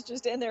 Everybody is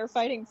just in there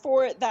fighting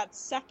for that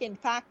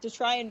second pack to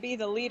try and be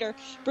the leader.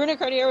 Bruno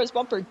Carniero's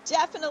bumper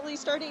definitely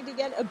starting to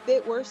get a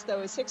bit worse,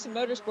 though, as Hickson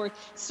Motorsport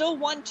still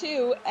 1,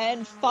 2,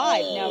 and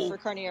 5 now for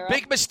Carniero.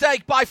 Big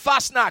mistake by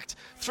Fastnack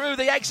through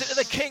the exit of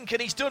the kink,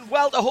 and he's done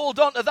well to hold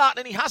on to that,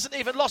 and he hasn't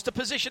even lost a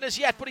position as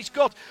yet, but he's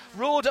got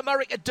Road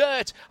America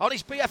dirt on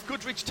his BF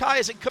Goodrich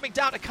tyres, and coming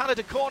down to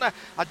Canada Corner,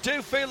 I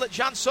do feel that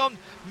Janson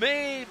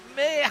may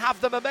have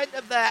the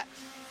momentum there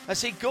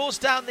as he goes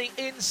down the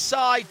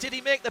inside. Did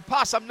he make the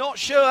pass? I'm not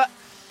sure.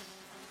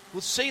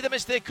 We'll see them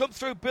as they come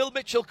through Bill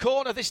Mitchell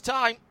Corner this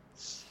time.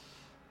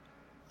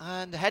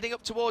 And heading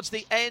up towards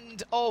the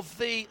end of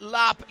the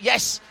lap.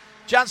 Yes,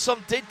 Janson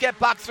did get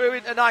back through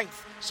into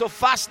 9th. So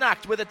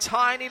Fastnack with a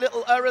tiny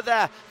little error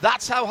there.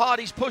 That's how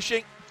hard he's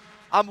pushing.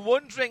 I'm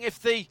wondering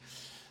if the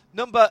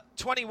number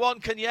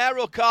 21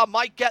 Cagnero car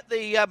might get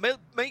the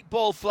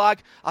meatball flag.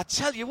 I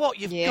tell you what,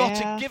 you've got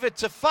to give it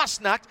to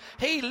Fastnack.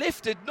 He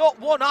lifted not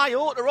one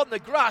iota on the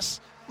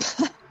grass.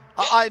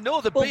 I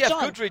know the BF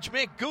Goodrich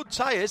make good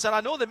tyres, and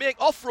I know they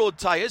make off-road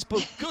tyres,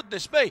 but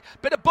goodness me,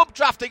 bit of bump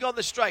drafting on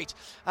the straight.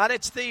 And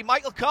it's the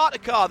Michael Carter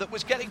car that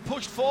was getting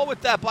pushed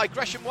forward there by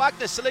Gresham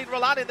Wagner, Celine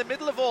Roland in the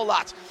middle of all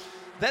that.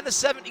 Then the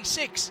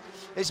 76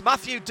 is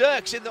Matthew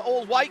Dirks in the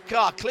all-white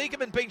car.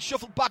 Kligerman being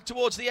shuffled back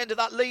towards the end of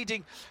that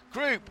leading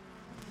group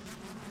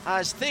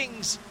as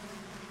things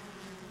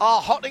are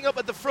hotting up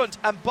at the front.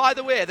 And by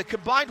the way, the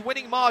combined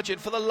winning margin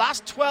for the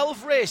last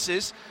 12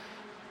 races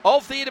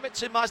of the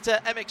Idemitsu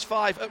Mazda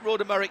MX-5 at Road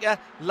America,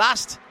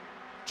 last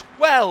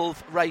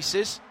 12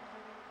 races,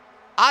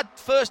 add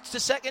first to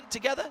second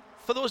together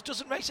for those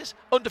dozen races,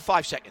 under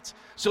 5 seconds.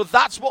 So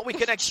that's what we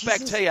can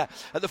expect here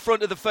at the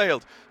front of the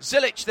field.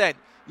 Zilic then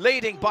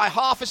leading by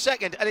half a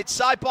second, and it's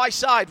side by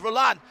side.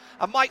 Roland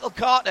and Michael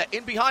Carter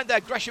in behind there.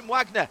 Gresham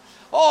Wagner.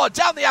 Oh,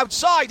 down the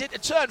outside into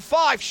turn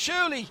 5.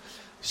 Surely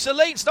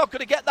Celine's not going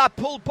to get that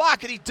pulled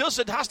back, and he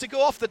doesn't. Has to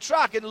go off the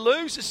track and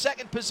lose his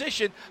 2nd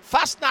position.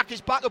 Fastnack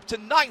is back up to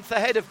 9th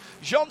ahead of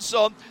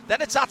Johnson.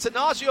 Then it's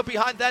Atanasio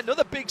behind there.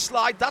 Another big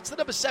slide. That's the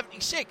number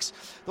 76.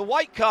 The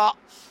white car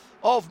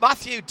of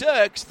Matthew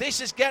Dirks.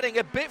 This is getting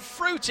a bit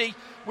fruity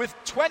with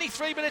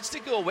 23 minutes to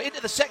go. We're into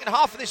the second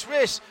half of this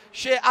race,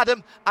 Shea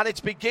Adam, and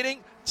it's beginning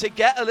to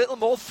get a little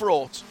more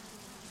fraught.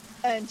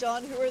 And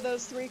John, who are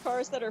those three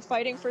cars that are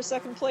fighting for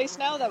second place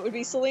now? That would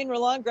be Celine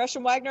Roland,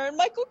 Gresham Wagner, and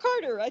Michael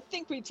Carter. I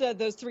think we've said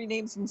those three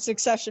names in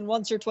succession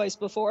once or twice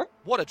before.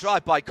 What a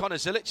drive by Conor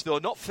Zilic, though.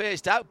 Not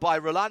phased out by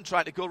Roland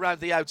trying to go around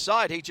the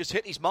outside. He just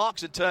hit his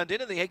marks and turned in.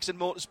 And the Hickson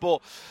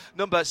Motorsport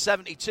number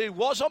 72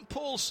 was on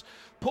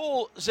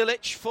Paul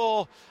Zilic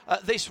for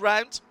this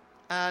round.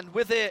 And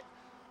with a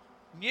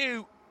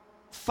new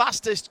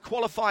fastest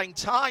qualifying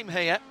time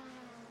here,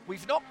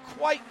 we've not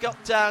quite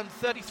got down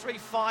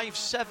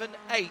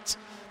 33.578.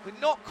 We're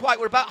not quite.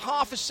 We're about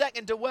half a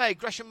second away.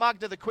 Gresham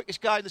Wagner, the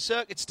quickest guy in the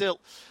circuit still.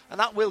 And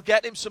that will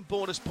get him some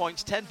bonus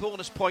points, 10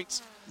 bonus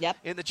points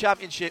in the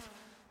championship.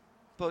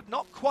 But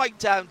not quite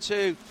down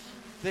to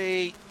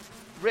the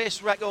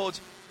race record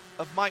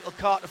of Michael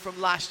Carter from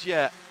last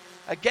year.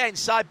 Again,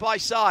 side by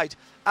side,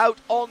 out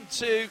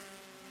onto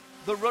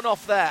the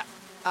runoff there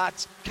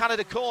at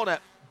Canada Corner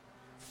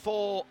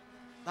for,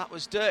 that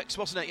was Dirks,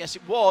 wasn't it? Yes,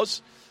 it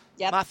was.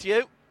 Yep.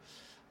 Matthew.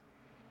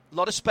 A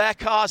lot of spare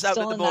cars out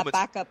Still at the moment.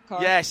 That backup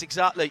car. Yes,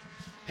 exactly.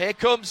 Here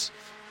comes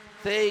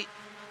the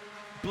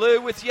blue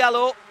with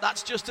yellow.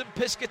 That's Justin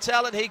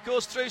Piscatel, and he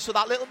goes through. So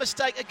that little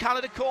mistake at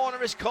Canada Corner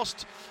has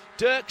cost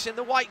Dirks in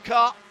the white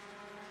car.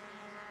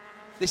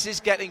 This is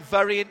getting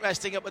very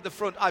interesting up at the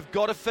front. I've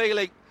got a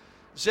feeling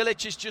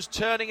Zilic is just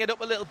turning it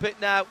up a little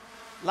bit now.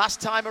 Last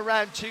time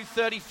around,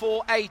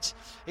 2:34.8.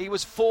 He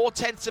was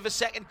 0.4 of a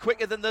second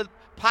quicker than the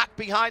pack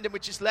behind him,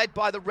 which is led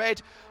by the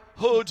red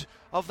hood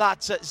of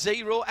that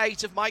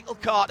 08 of Michael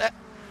Carter.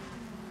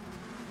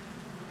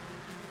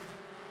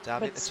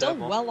 But still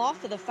well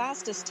off of the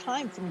fastest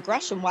time from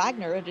Gresham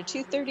Wagner at a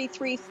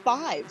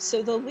 2:33.5.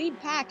 So the lead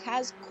pack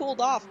has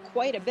cooled off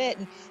quite a bit.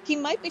 And he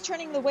might be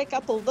turning the wick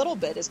up a little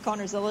bit as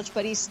Conor Zilic,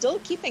 but he's still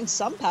keeping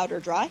some powder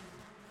dry.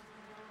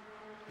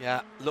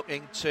 Yeah,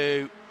 looking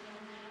to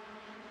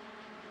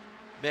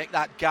make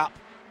that gap.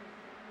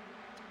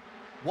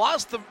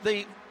 Whilst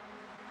the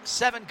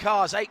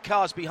 8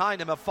 cars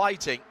behind him are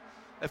fighting,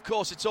 of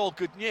course, it's all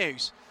good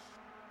news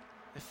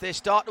if they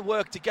start to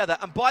work together.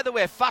 And by the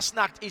way,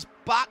 Fastnacht is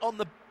back on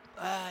the.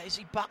 Is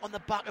he back on the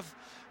back of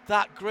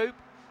that group?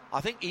 I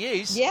think he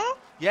is. Yeah.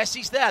 Yes,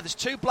 he's there. There's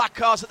 2 black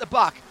cars at the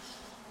back,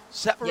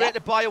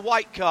 separated by a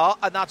white car,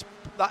 and that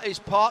is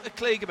Parker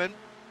Kligerman.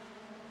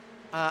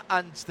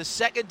 And the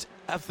second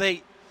of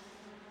the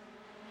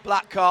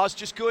black cars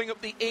just going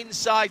up the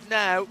inside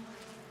now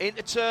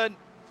into turn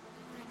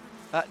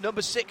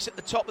number 6 at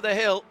the top of the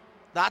hill.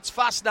 That's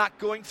Fastnacht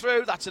going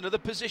through. That's another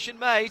position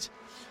made.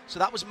 So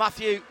that was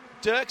Matthew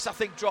Dirks, I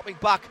think, dropping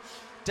back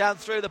down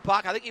through the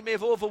pack. I think he may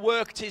have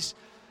overworked his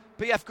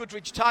BF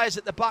Goodrich tyres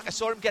at the back. I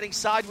saw him getting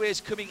sideways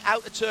coming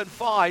out of turn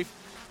 5.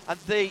 And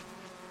the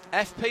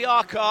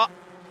FPR car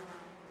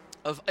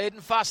of Aidan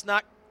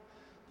Fastnacht,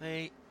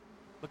 the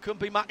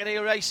Macumbi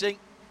Macanea Racing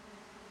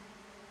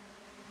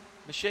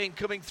machine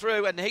coming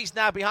through, and he's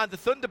now behind the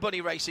Thunder Bunny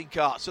Racing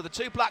car. So the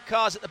 2 black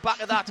cars at the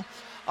back of that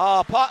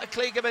are Parker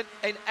Kligerman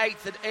in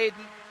 8th and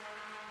Aidan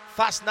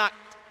Fastnacht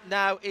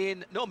now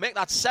in, no, Mick,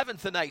 that's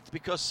 7th and 8th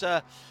because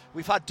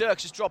we've had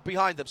Dirks just drop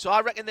behind them. So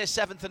I reckon they're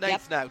 7th and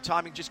 8th now.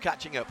 Timing just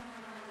catching up.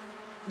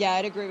 Yeah,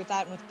 I'd agree with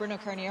that. And with Bruno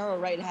Carniero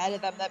right ahead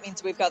of them, that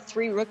means we've got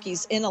 3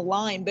 rookies in a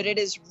line. But it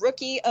is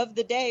rookie of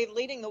the day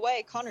leading the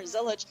way. Conor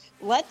Zilic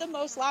led the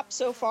most laps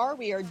so far.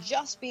 We are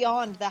just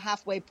beyond the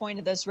halfway point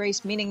of this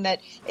race, meaning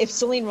that if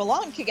Celine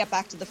Roland could get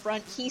back to the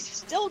front, he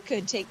still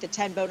could take the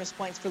 10 bonus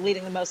points for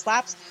leading the most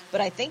laps.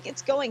 But I think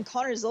it's going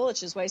Conor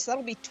Zilic's way. So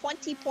that'll be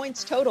 20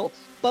 points total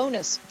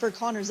bonus for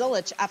Conor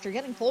Zilic after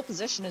getting pole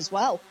position as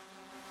well.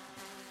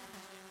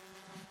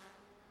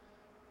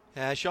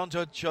 Jean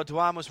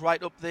Jourdouin was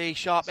right up the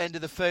sharp end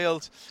of the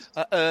field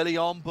early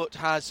on, but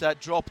has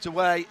dropped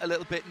away a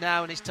little bit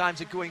now, and his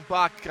times are going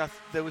back.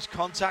 There was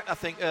contact, I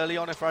think, early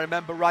on, if I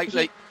remember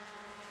rightly.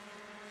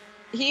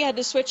 He had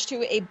to switch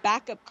to a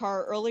backup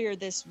car earlier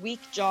this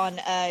week, John.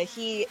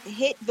 He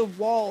hit the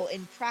wall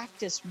in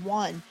practice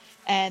 1,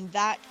 and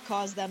that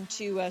caused them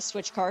to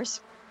switch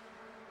cars.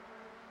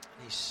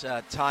 His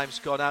time's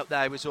gone out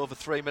there. He was over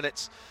 3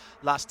 minutes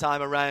last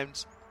time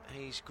around.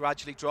 He's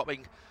gradually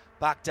dropping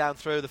back down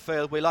through the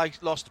field. We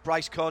lost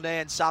Bryce Cornet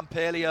and Sam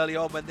Paley early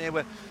on when they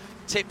were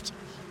tipped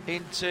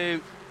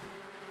into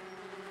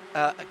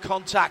a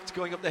contact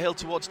going up the hill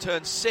towards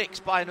turn 6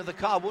 by another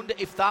car. I wonder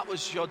if that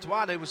was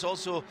Jourdouin who was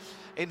also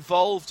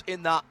involved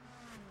in that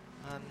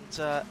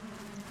and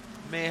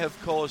may have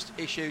caused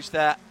issues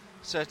there.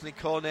 Certainly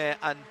Cornet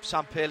and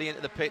Sam Paley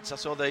into the pits. I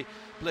saw the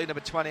blue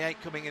number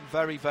 28 coming in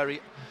very,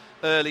 very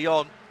early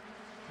on.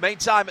 Main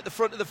time at the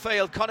front of the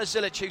field, Conor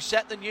Zilic, who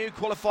set the new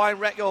qualifying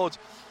record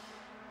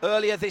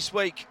earlier this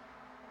week,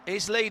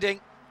 is leading,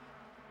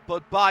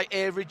 but by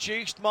a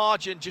reduced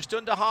margin, just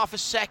under half a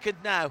second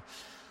now.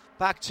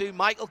 Back to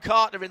Michael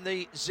Carter in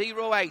the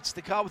 08,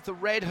 the car with the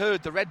red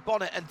hood, the red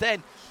bonnet, and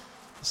then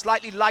a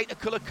slightly lighter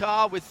colour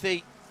car with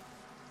the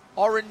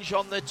orange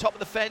on the top of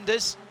the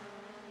fenders.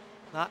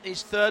 That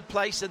is 3rd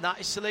place, and that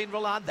is Celine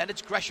Roland. Then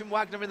it's Gresham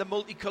Wagner in the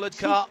multicoloured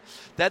car.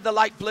 Then the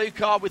light blue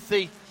car with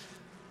the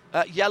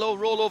yellow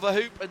rollover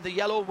hoop and the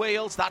yellow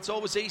wheels. That's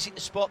always easy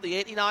to spot. The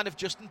 89 of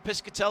Justin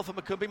Piscatel for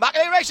McCumbee.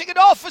 McAlee Racing and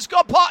off has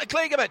got part of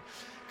Kligerman.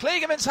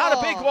 Kligerman's had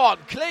a big one.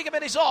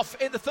 Kligerman is off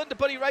in the Thunder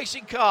Bunny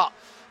racing car.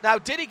 Now,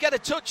 did he get a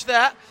touch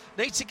there?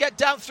 Needs to get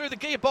down through the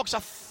gearbox. I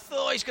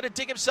thought he's going to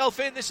dig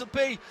himself in. This will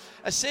be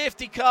a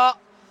safety car.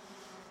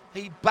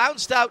 He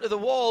bounced out of the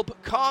wall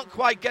but can't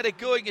quite get it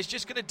going. He's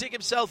just going to dig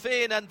himself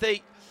in, and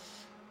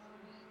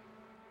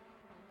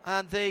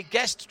the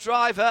guest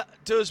driver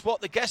does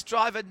what the guest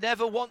driver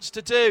never wants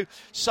to do.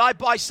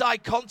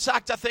 Side-by-side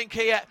contact, I think,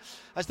 here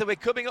as they were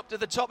coming up to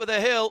the top of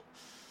the hill.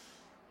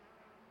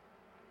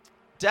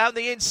 Down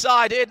the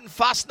inside, Aidan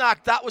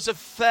Fastnack. That was a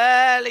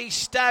fairly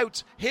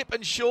stout hip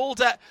and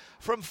shoulder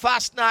from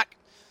Fastnack.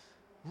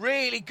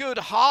 Really good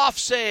half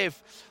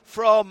save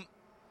from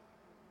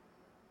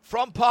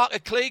Parker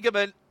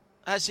Kligerman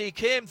as he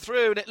came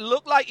through, and it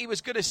looked like he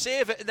was going to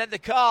save it, and then the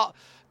car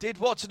did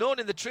what's known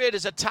in the trade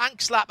as a tank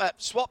slapper,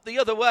 swapped the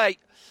other way.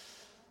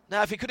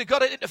 Now, if he could have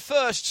got it into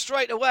first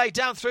straight away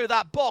down through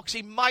that box,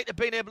 he might have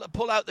been able to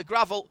pull out the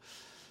gravel,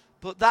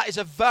 but that is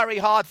a very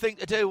hard thing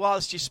to do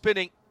whilst you're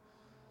spinning.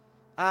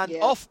 And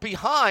off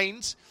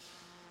behind,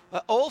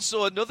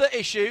 also another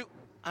issue,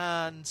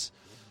 and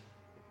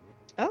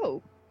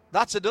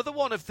that's another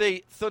one of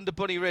the Thunder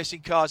Bunny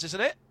racing cars, isn't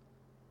it?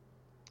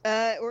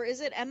 Or is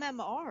it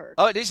MMR?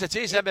 Oh, it is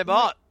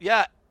MMR,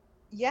 yeah.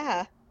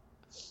 Yeah.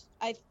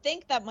 I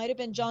think that might have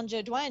been John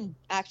Jadwin,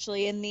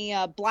 actually, in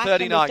the black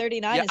 39. number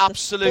 39. You're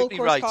absolutely full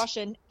course right.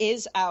 Caution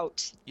is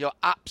out. You're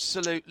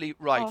absolutely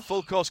right.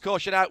 Full course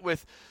caution out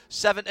with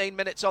 17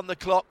 minutes on the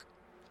clock.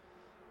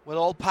 We'll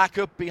all pack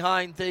up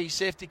behind the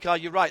safety car.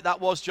 You're right,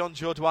 that was John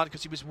Jodwan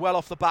because he was well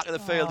off the back of the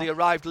field. He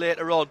arrived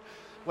later on.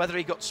 Whether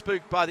he got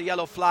spooked by the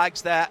yellow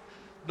flags there,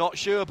 not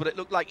sure, but it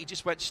looked like he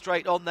just went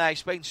straight on there.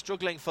 He's been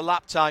struggling for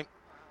lap time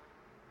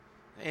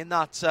in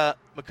that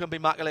McCumbee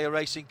McAleer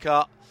racing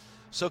car.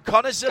 So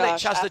Connor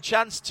Zilic has the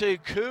chance to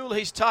cool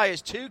his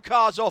tyres. 2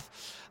 cars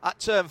off at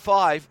turn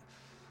 5.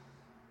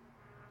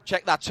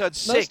 Check that, turn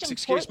 6,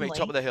 excuse me,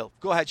 top of the hill.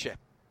 Go ahead, Shea.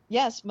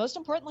 Yes, most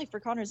importantly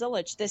for Connor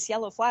Zilic, this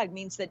yellow flag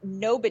means that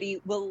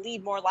nobody will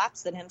lead more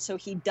laps than him, so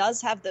he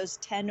does have those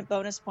 10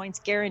 bonus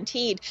points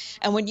guaranteed.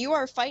 And when you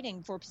are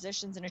fighting for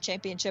positions in a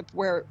championship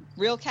where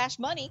real cash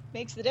money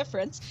makes the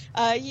difference,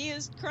 he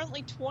is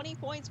currently 20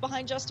 points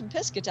behind Justin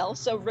Piscatel,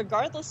 so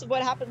regardless of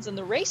what happens in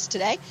the race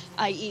today,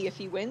 i.e. if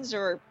he wins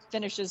or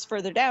finishes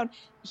further down,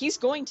 he's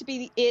going to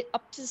be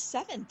up to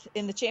 7th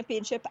in the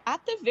championship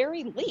at the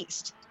very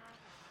least.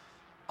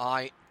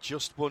 I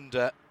just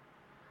wonder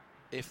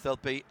if there'll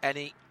be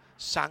any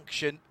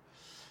sanction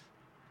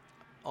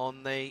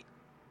on the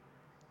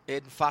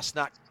Aidan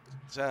Fastnack,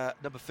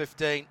 number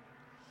 15.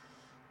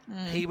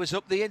 He was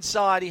up the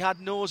inside. He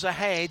had nose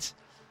ahead.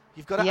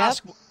 You've got to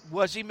ask,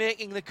 was he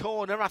making the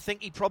corner? I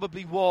think he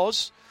probably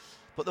was.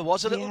 But there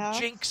was a little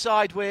jink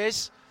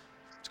sideways.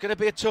 It's going to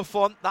be a tough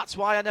one. That's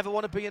why I never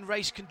want to be in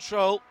race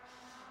control.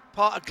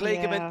 Parker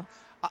Kligerman.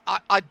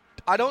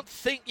 I don't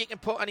think you can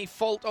put any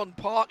fault on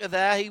Parker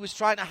there. He was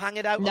trying to hang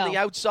it out on the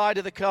outside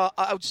of the car,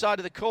 outside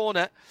of the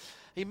corner.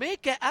 He may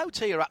get out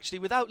here, actually,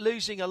 without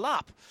losing a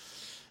lap.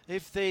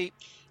 If the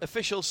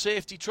official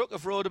safety truck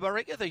of Road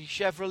America, the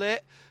Chevrolet,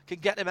 can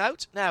get him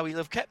out. Now, he'll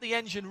have kept the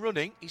engine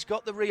running. He's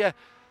got the rear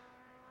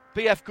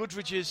BF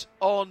Goodriches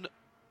on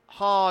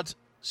hard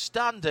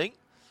standing.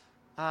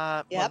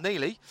 Well,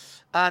 nearly.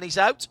 And he's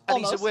out, and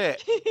he's away.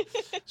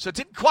 So it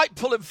didn't quite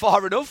pull him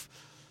far enough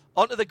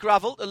onto the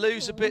gravel to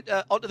lose a bit,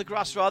 onto the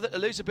grass rather, to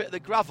lose a bit of the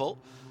gravel.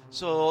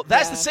 So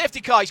there's the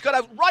safety car. He's got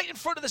out right in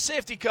front of the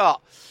safety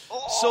car.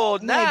 So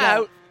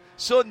here's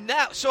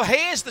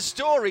the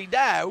story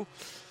now.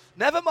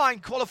 Never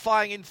mind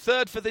qualifying in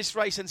 3rd for this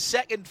race and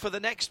 2nd for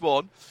the next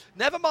one.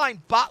 Never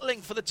mind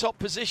battling for the top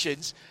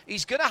positions.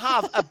 He's going to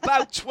have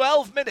about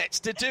 12 minutes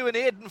to do an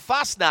Aidan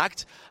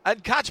Fastnack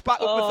and catch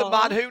back up with the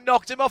man who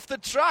knocked him off the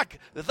track.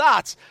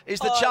 That is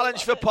the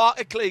challenge for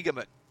Parker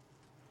Kligerman.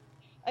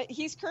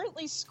 He's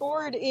currently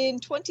scored in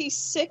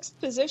 26th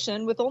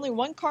position with only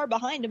 1 car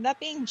behind him, that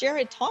being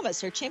Jared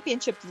Thomas, our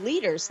championship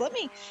leader. So let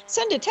me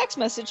send a text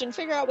message and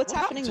figure out what's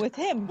happening with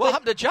him. What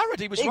happened to Jared?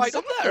 He was right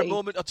up there a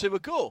moment or two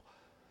ago.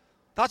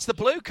 That's the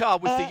blue car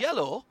with the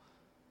yellow.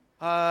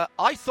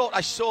 I thought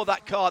I saw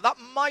that car. That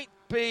might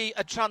be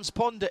a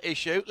transponder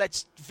issue.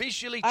 Let's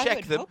visually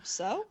check them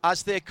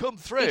as they come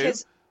through.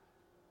 Because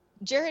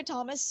Jared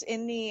Thomas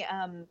in the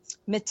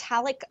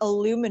metallic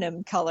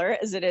aluminum color,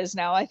 as it is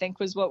now, I think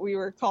was what we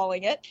were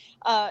calling it.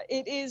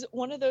 It is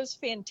one of those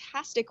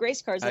fantastic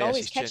race cars that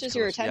always catches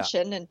your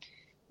attention. And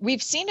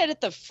we've seen it at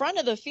the front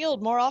of the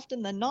field more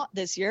often than not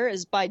this year,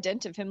 is by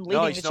dint of him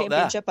leading the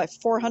championship by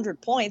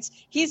 400 points.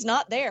 He's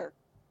not there.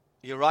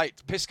 You're right.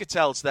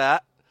 Piscatel's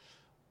there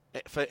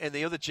in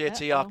the other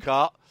JTR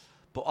car.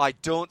 But I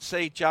don't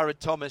see Jared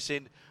Thomas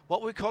in,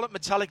 what we call it,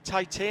 metallic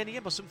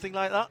titanium or something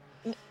like that?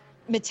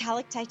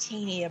 Metallic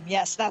titanium.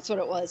 Yes, that's what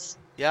it was.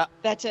 Yeah.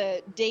 That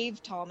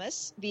Dave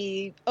Thomas,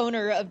 the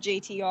owner of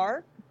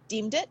JTR,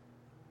 deemed it.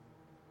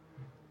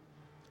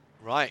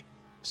 Right.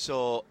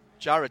 So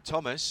Jared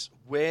Thomas,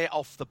 way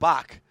off the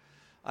back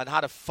and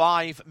had a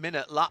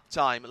 5-minute lap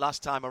time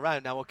last time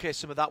around. Now, okay,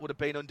 some of that would have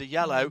been under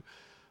yellow,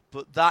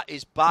 but that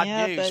is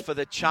bad news for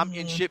the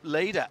championship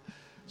leader.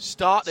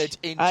 Started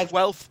in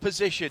 12th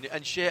position,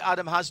 and Shea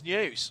Adam has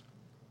news.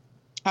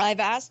 I've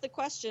asked the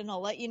question.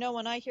 I'll let you know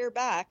when I hear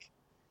back.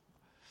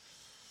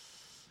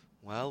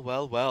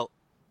 Well.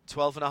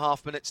 12 and a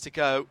half minutes to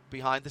go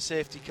behind the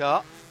safety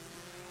car,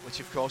 which,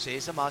 of course,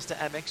 is a Mazda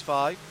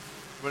Mx-5,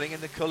 running in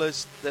the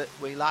colours that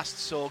we last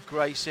saw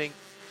gracing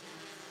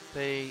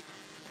the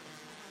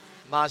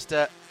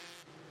Mazda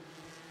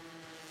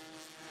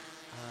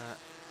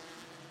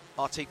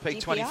RTP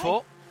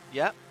 24.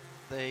 Yeah,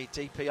 the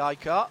DPI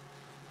car.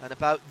 And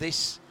about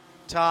this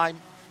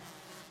time,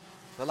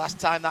 the last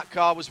time that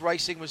car was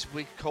racing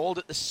we called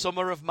it the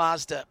summer of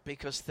Mazda,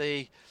 because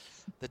the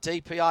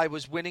DPI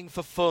was winning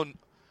for fun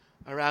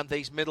around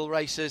these middle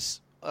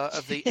races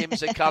of the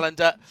IMSA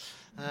calendar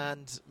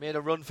and made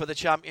a run for the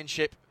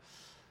championship.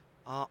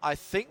 I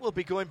think we'll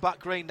be going back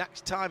green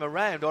next time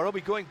around, or are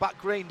we going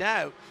back green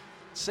now?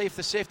 See if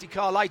the safety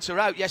car lights are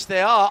out. Yes,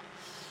 they are.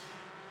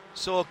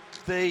 So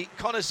the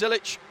Connor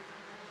Zilic,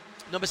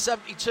 number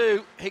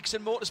 72,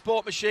 Hickson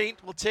Motorsport machine,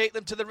 will take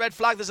them to the red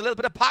flag. There's a little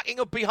bit of packing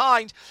up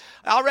behind.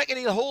 I reckon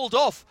he'll hold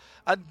off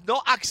and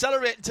not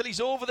accelerate until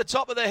he's over the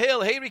top of the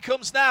hill. Here he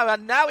comes now,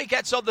 and now he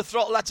gets on the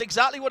throttle. That's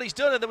exactly what he's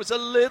done, and there was a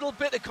little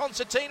bit of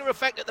concertina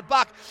effect at the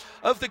back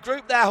of the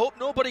group there. I hope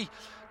nobody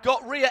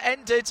got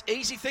rear-ended.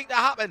 Easy thing to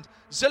happen.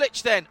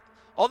 Zilic then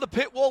on the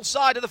pit wall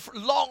side of the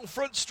long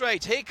front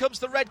straight. Here comes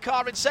the red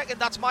car in second.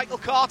 That's Michael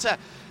Carter.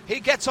 He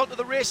gets onto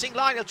the racing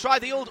line. He'll try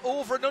the old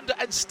over and under,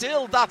 and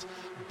still that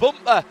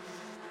bumper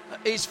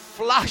is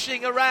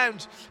flashing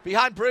around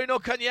behind Bruno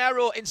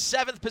Cagnero in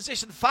 7th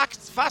position.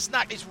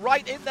 Fastnack is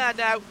right in there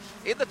now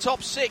in the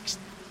top 6.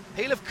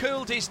 He'll have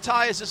cooled his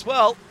tyres as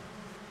well.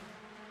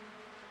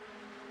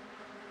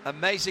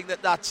 Amazing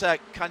that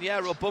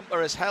Cagnero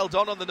bumper has held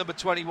on the number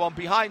 21.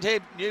 Behind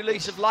him, new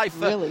lease of life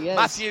for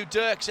Matthew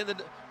Dirks in the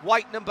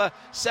white number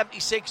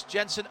 76.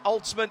 Jensen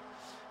Altsman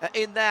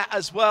in there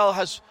as well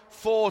has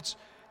fought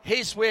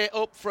his way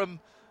up from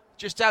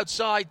just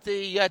outside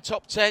the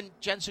top 10.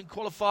 Jensen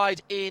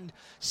qualified in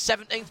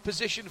 17th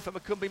position for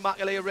Macumbi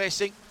Makalia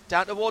Racing.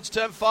 Down towards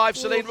turn 5,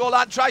 Celine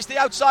Roland tries the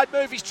outside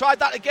move. He's tried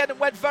that again and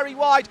went very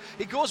wide.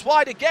 He goes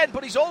wide again,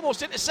 but he's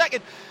almost into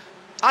second.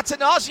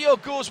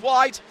 Atanasio goes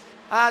wide.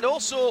 And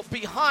also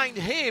behind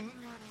him,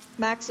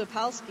 Max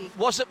Opalski.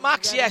 Was it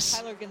Max? Yes.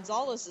 Tyler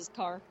Gonzalez's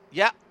car.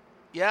 Yeah,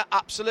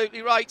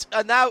 absolutely right.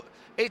 And now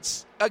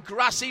it's a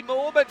grassy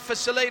moment for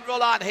Celine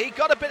Roland. He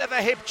got a bit of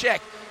a hip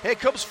check. Here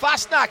comes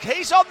Fastnack.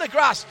 He's on the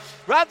grass.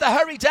 Round the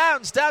Hurry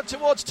Downs, down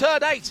towards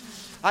turn 8.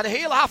 And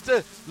he'll have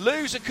to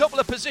lose a couple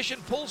of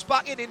position. Pulls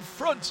back in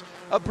front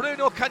of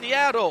Bruno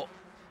Cagnero.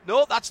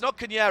 No, that's not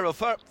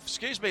Cagnero.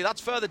 Excuse me,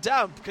 that's further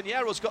down.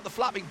 Cagnero's got the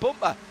flapping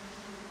bumper.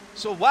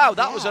 So, wow,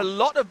 that was a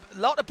lot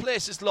of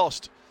places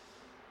lost.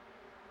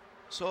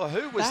 So,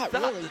 who was that?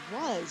 That really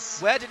was.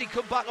 Where did he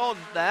come back on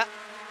there?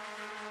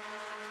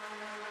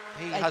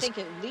 I think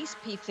at least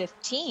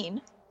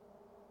P15.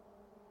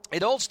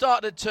 It all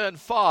started at turn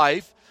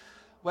 5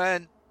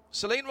 when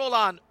Celine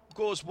Roland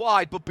goes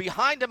wide, but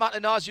behind him,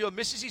 Atanasio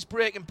misses his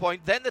braking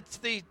point. Then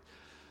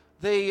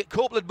the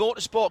Copeland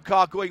Motorsport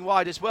car going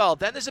wide as well.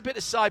 Then there's a bit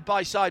of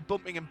side-by-side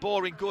bumping and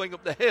boring going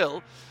up the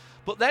hill.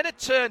 But then at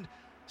turn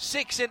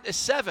 6 into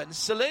 7,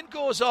 Celine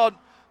goes on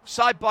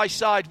side by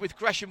side with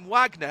Gresham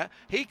Wagner.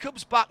 He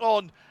comes back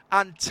on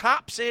and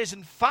taps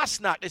Aizen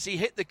Fastnack as he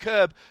hit the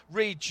curb,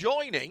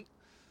 rejoining.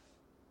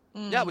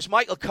 Yeah, it was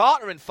Michael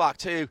Carter, in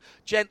fact, who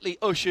gently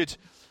ushered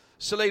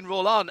Celine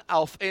Roland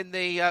off in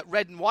the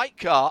red and white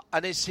car,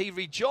 and as he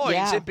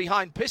rejoins in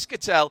behind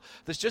Piscatel,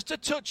 there's just a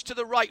touch to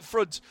the right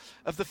front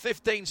of the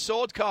 15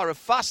 Sword car of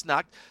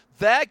Fastnack.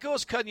 There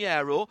goes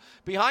Cagnero.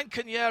 Behind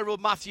Cagnero,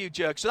 Matthew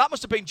Jerk. So that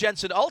must have been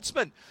Jensen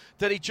Altsman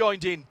that he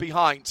joined in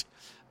behind.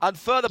 And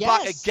further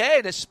back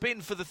again, a spin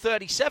for the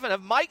 37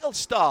 of Michael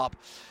Starb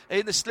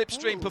in the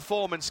Slipstream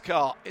Performance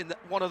car, in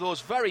one of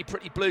those very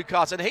pretty blue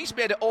cars. And he's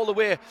made it all the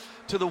way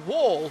to the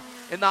wall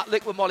in that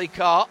Liqui Moly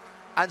car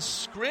and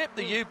scraped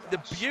the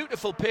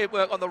beautiful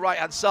paintwork on the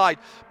right-hand side,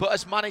 but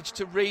has managed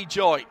to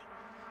rejoin.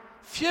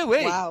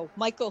 Phew-wee. Wow,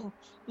 Michael,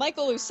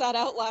 who sat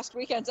out last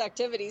weekend's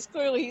activities,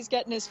 clearly he's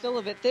getting his fill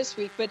of it this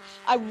week. But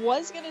I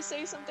was going to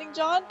say something,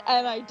 John,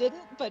 and I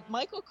didn't. But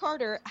Michael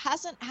Carter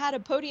hasn't had a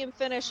podium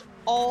finish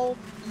all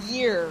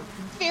year.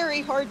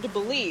 Very hard to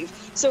believe.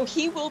 So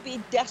he will be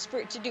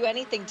desperate to do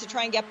anything to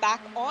try and get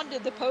back onto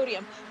the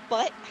podium.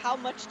 But how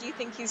much do you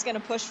think he's going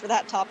to push for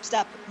that top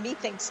step?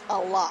 Methinks a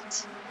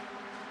lot.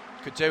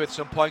 Could do with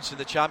some points in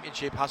the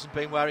championship. Hasn't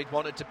been where he'd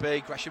wanted to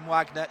be. Gresham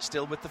Wagner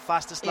still with the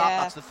fastest lap.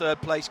 That's the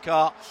third place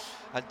car.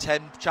 And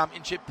 10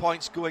 championship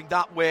points going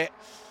that way.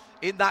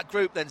 In that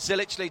group then,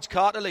 Zilic leads,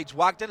 Carter leads,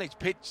 Wagner leads,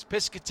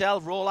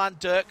 Piscatel, Roland,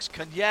 Dirks,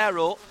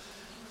 Cagnero.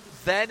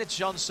 Then it's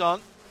Johnson.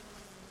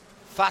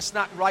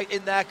 Fastnack right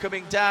in there,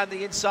 coming down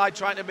the inside,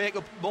 trying to make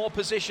up more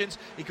positions.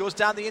 He goes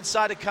down the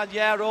inside of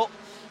Cagnero.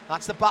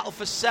 That's the battle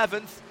for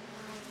 7th.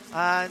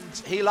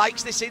 And he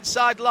likes this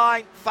inside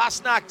line.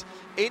 Fastnacht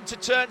into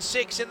turn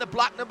 6 in the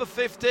black number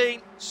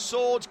 15.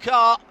 Sword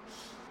car.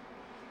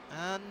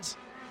 And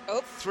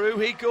through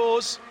he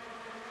goes.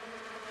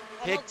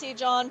 Penalty,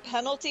 John.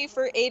 Penalty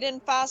for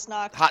Aiden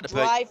Fastnacht. Had to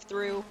drive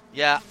through.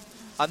 Yeah.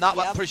 And that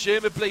was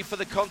presumably for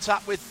the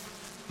contact with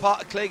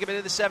Parker Kligerman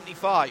in the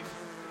 75.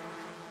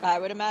 I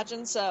would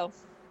imagine so.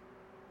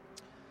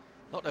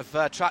 A lot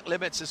of track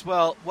limits as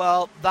well.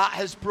 Well, that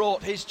has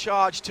brought his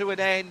charge to an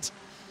end.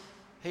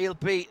 He'll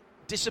be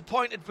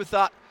disappointed with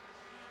that.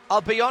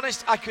 I'll be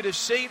honest, I could have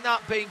seen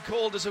that being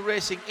called as a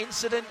racing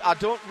incident. I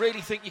don't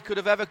really think you could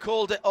have ever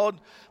called it on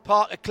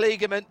Parker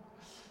Kligerman.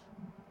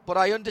 But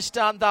I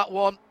understand that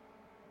one.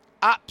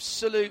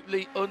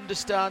 Absolutely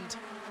understand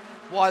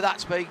why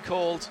that's being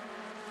called.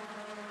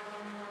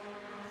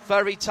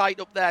 Very tight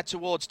up there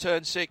towards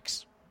turn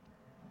 6.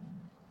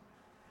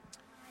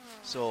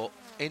 So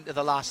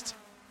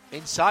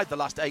inside the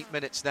last 8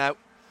 minutes now.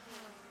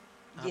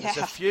 And there's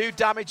a few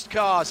damaged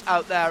cars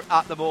out there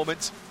at the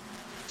moment.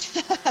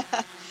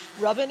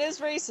 Rubbin is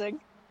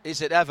racing.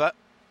 Is it ever?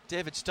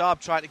 David Starb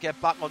trying to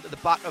get back onto the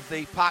back of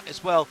the pack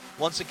as well.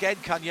 Once again,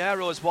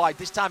 Cañero is wide,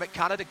 this time at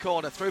Canada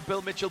corner, through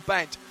Bill Mitchell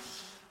Bent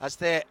as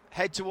they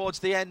head towards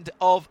the end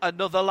of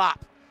another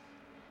lap.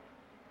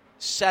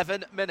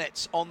 7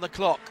 minutes on the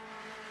clock.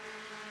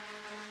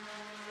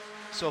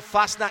 So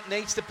Fastnacht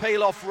needs to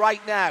peel off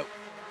right now,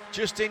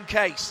 just in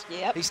case.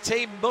 Yep. His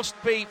team must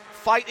be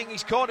fighting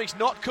his corner. He's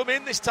not come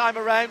in this time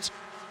around.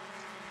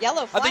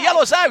 Yellow flag. And the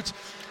yellow's out.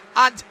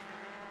 And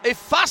if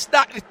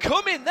Fastnacht had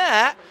come in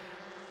there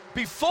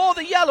before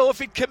the yellow, if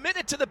he'd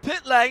committed to the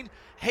pit lane,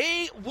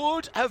 he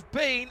would have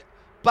been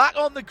back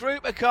on the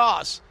group of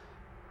cars.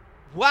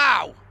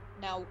 Wow.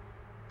 Now,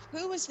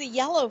 who was the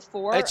yellow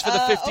for? It's for the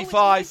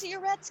 55. Moisey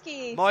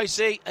Uretsky.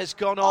 Moisey has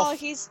gone off. Oh,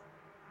 he's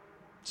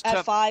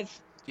at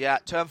 5. Yeah,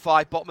 turn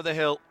 5, bottom of the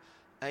hill.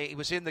 He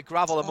was in the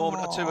gravel a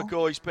moment or two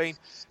ago. He's been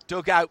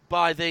dug out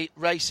by the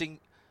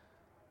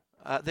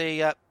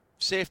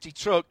safety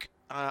truck.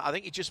 I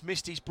think he just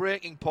missed his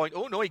braking point.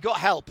 Oh, no, he got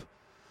help.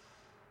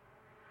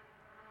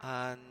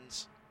 And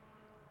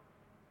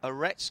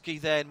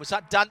Uretsky then. Was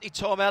that Dante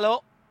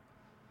Tornello?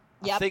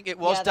 Yep. I think it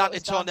was Dante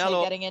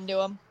Tornello. Getting into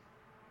him.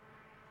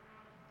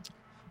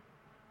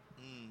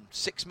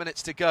 6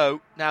 minutes to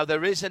go. Now,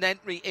 there is an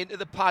entry into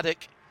the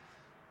paddock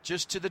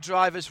just to the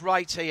driver's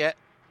right here.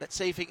 Let's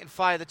see if he can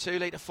fire the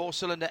 2-litre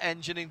 4-cylinder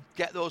engine and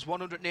get those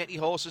 180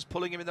 horses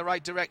pulling him in the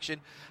right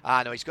direction.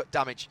 No, he's got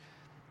damage.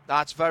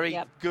 That's very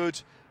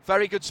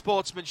good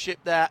sportsmanship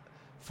there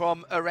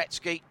from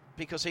Uretsky,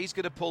 because he's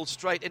going to pull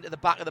straight into the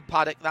back of the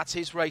paddock. That's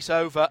his race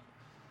over.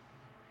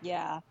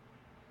 Yeah.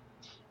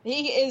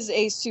 He is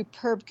a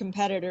superb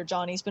competitor,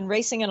 John. He's been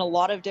racing in a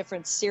lot of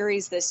different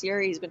series this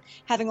year. He's been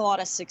having a lot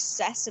of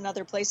success in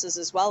other places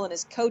as well. And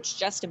his coach,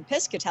 Justin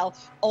Piscatel,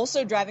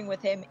 also driving with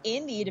him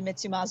in the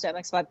Idemitsu Mazda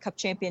Mx-5 Cup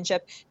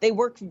Championship. They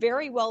work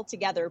very well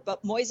together,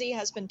 but Moisey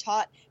has been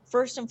taught,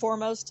 first and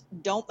foremost,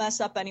 don't mess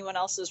up anyone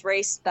else's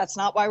race. That's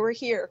not why we're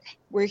here.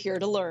 We're here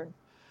to learn.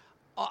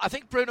 I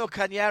think Bruno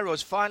Cañero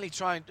has finally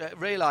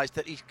realised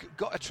that he's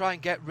got to try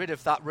and get rid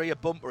of that rear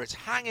bumper. It's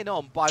hanging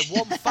on by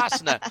one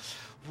fastener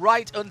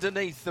right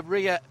underneath the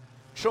rear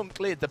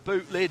trunk lid, the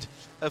boot lid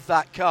of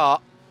that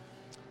car.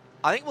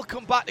 I think we'll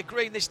come back to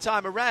green this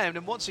time around,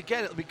 and once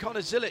again it'll be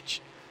Conor Zilic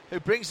who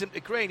brings them to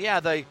green.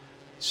 Yeah, the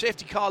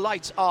safety car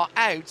lights are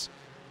out.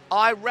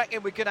 I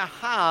reckon we're going to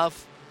have...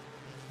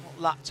 What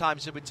lap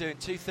times are we doing?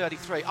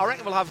 2:33. I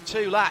reckon we'll have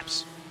 2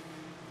 laps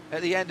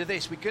at the end of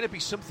this. We're going to be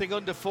something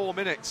under 4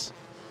 minutes.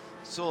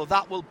 So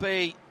that will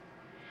be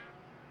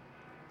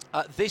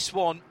this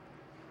one.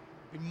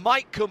 We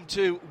might come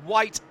to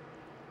white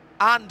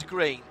and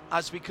green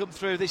as we come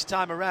through this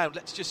time around.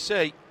 Let's just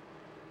see.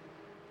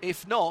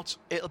 If not,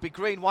 it'll be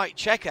green, white,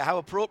 checker. How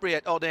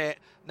appropriate on a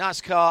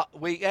NASCAR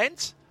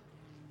weekend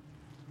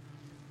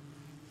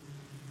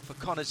for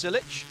Conor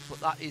Zilic. But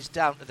that is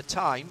down to the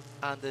time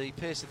and the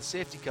pace of the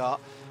safety car.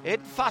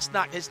 Aiden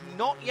Fastnacht has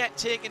not yet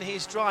taken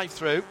his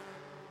drive-through.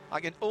 I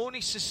can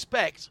only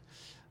suspect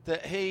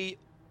that he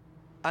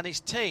and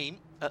his team,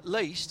 at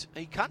least,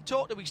 he can't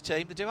talk to his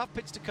team. They do have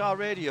pits to car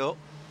radio.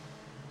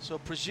 So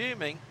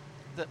presuming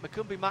that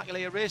McCumbee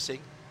McAleer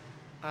Racing,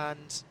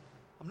 and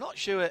I'm not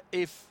sure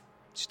if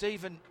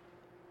Stephen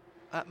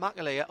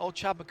McAleer or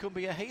Chad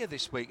McCumbee are here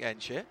this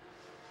weekend, Shea.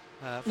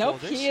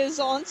 Nope, he is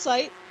on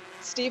site.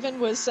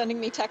 Stephen was sending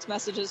me text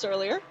messages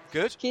earlier.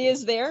 Good. He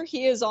is there.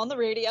 He is on the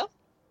radio.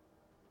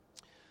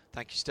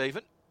 Thank you,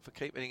 Stephen, for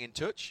keeping in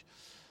touch.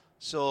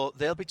 So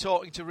they'll be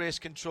talking to race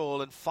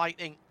control and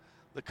fighting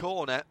the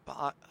corner,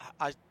 but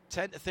I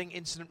tend to think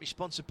incident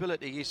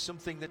responsibility is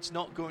something that's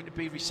not going to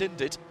be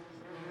rescinded.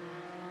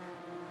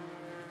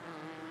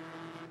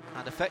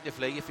 And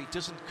effectively, if he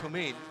doesn't come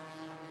in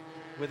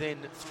within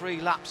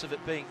 3 laps of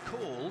it being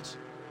called,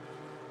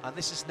 and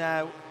this is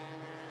now,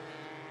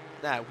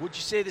 would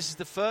you say this is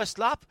the first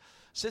lap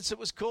since it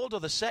was called,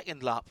 or the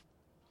second lap?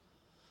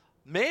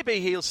 Maybe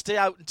he'll stay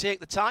out and take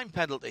the time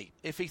penalty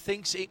if he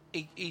thinks he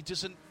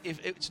doesn't,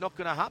 if it's not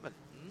going to happen.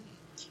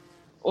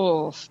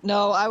 Oh,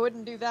 no, I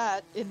wouldn't do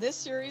that. In this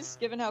series,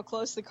 given how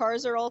close the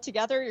cars are all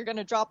together, you're going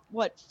to drop,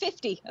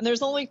 50? And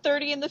there's only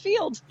 30 in the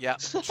field. Yeah,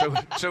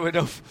 true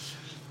enough.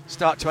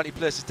 Start 20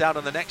 places down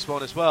on the next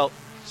one as well.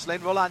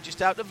 Celine Roland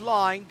just out of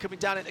line, coming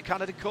down into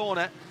Canada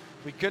corner.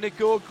 We're going to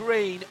go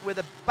green with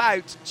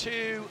about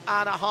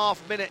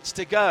 2.5 minutes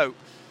to go.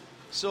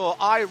 So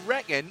I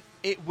reckon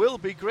it will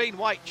be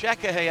green-white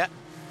checker here.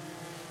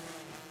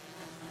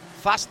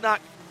 Fastnack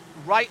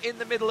right in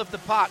the middle of the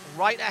pack,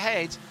 right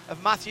ahead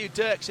of Matthew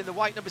Dirks in the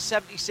white number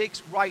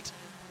 76. Right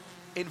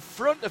in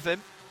front of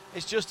him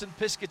is Justin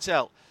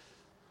Piscatel.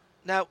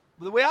 Now,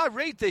 the way I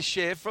read this,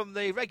 Shea, from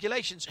the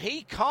regulations,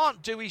 he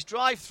can't do his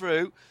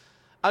drive-through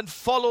and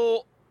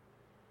follow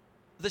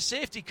the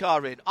safety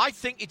car in. I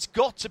think it's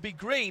got to be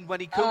green when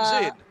he comes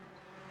in.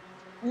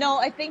 No,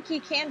 I think he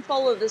can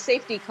follow the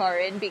safety car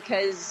in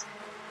because,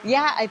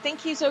 I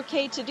think he's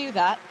okay to do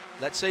that.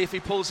 Let's see if he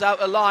pulls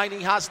out a line.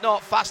 He has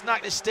not.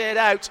 Fastnack has stayed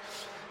out.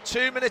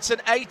 2 minutes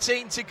and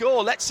 18 to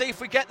go. Let's see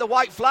if we get the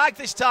white flag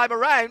this time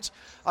around.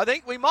 I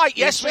think we might.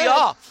 Yes, we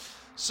are.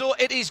 So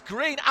it is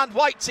green and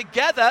white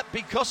together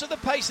because of the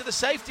pace of the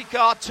safety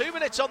car. 2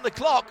 minutes on the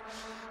clock.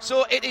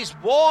 So it is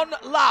one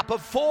lap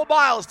of 4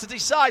 miles to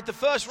decide the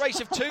first race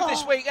of 2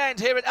 this weekend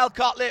here at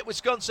Elkhart Lake,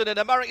 Wisconsin, in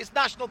America's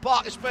National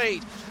Park of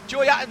Speed.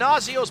 Joey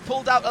Atanasios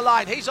pulled out a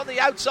line. He's on the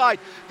outside,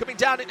 coming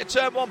down into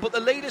turn 1, but the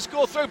leaders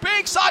go through.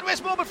 Big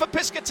sideways moment for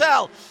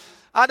Piscatel.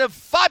 And a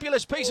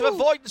fabulous piece of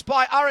avoidance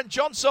by Aaron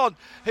Johnson,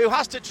 who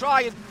has to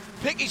try and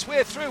pick his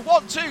way through.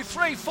 1, 2,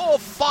 3, 4,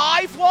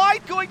 5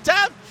 wide going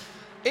down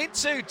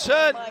into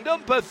turn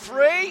number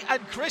 3,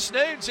 and Chris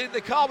Noons in the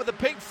car with the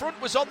pink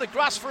front was on the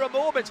grass for a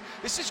moment.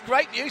 This is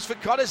great news for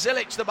Conor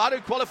Zilic, the man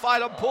who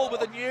qualified on pole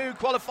with a new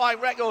qualifying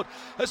record,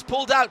 has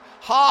pulled out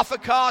half a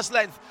car's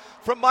length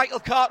from Michael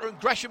Carter and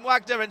Gresham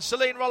Wagner, and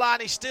Celine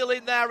Roland is still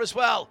in there as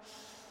well.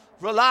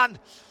 Roland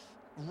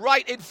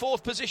right in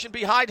 4th position.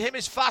 Behind him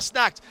is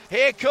Fastnack.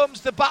 Here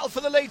comes the battle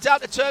for the lead down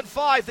to turn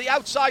 5. The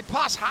outside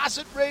pass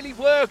hasn't really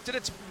worked, and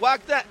it's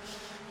Wagner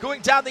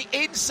going down the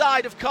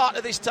inside of Carter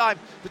this time.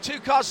 The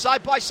 2 cars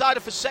side by side are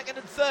for 2nd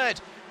and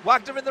 3rd.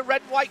 Wagner in the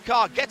red and white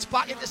car gets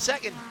back into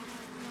 2nd.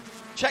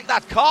 Check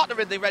that,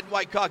 Carter in the red and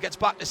white car gets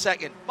back to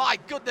 2nd. My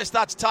goodness,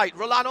 that's tight.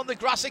 Roland on the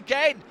grass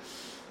again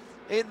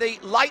in the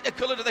lighter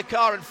colour of the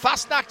car, and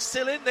Fastnack's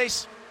still in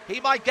this. He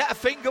might get a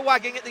finger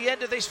wagging at the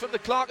end of this from the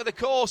clerk of the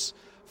course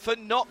for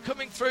not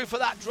coming through for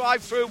that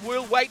drive-through.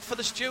 We'll wait for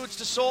the stewards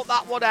to sort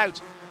that one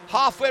out.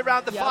 Halfway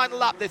around the final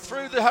lap, they're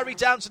through the hurry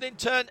downs and in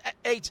turn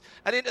 8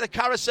 and into the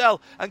carousel.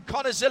 And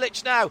Conor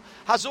Zilic now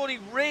has only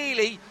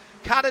really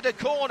Canada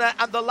corner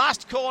and the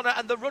last corner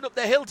and the run up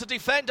the hill to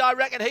defend, I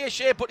reckon, here,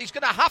 Shea. But he's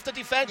going to have to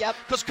defend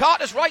because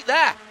Carter's right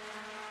there.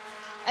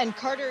 And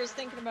Carter is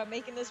thinking about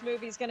making this move.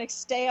 He's going to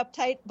stay up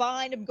tight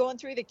behind him, going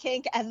through the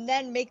kink, and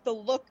then make the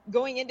look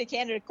going into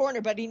Canada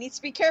corner. But he needs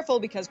to be careful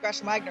because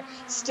Gresham Wagner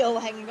still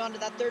hanging on to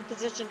that 3rd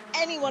position.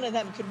 Any one of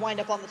them could wind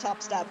up on the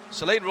top step.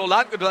 Celine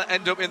Roland could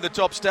end up in the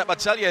top step, I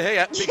tell you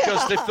here,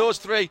 because if those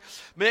 3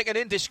 make an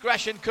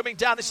indiscretion coming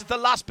down, this is the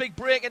last big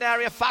braking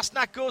area.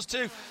 Fastnack goes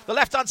to the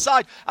left-hand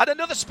side, and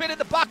another spin in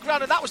the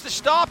background, and that was the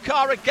Staub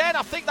car again.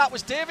 I think that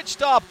was David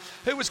Staub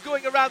who was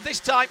going around this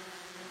time.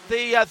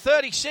 The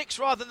 36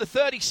 rather than the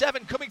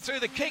 37 coming through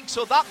the kink,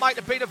 so that might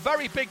have been a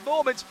very big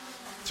moment.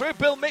 Through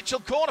Bill Mitchell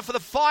corner for the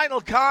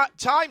final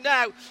time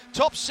now.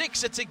 Top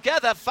 6 are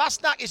together.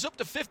 Fastnack is up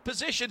to 5th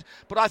position,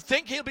 but I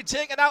think he'll be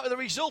taken out of the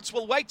results.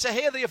 We'll wait to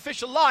hear the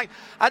official line.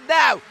 And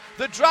now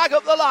the drag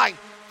up the line.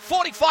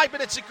 45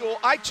 minutes ago,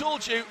 I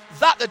told you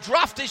that the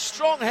draft is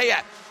strong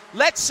here.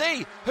 Let's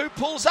see who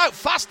pulls out.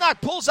 Fastnack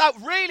pulls out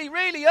really,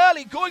 really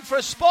early, going for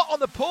a spot on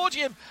the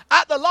podium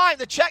at the line.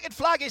 The checkered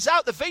flag is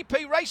out. The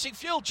VP Racing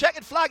Fuel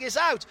checkered flag is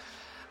out.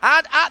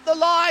 And at the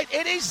line,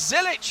 it is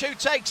Zilic who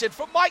takes it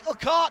from Michael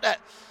Carter.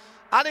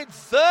 And in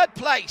 3rd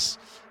place,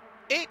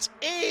 it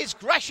is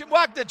Gresham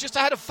Wagner, just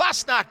ahead of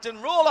Fastnack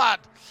and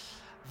Roland.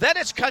 Then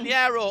it's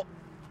Cañero,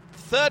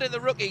 3rd in the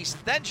rookies.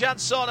 Then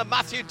Janson and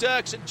Matthew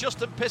Dirks and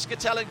Justin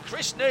Piscatel, and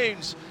Chris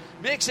Noons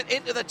makes it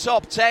into the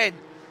top 10.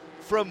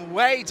 From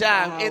way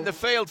down in the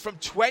field, from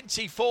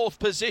 24th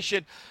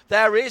position.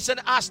 There is an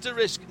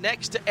asterisk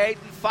next to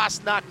Aidan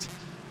Fastnack.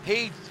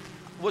 He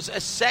was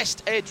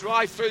assessed a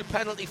drive-through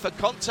penalty for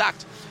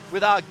contact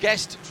with our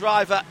guest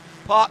driver,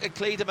 Parker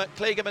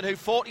Kligerman, who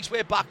fought his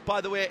way back, by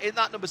the way, in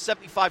that number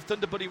 75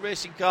 Thunderbuddy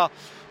racing car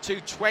to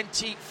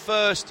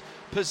 21st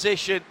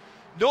position.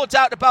 No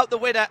doubt about the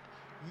winner.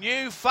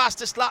 New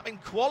fastest lap in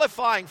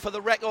qualifying for the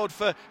record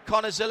for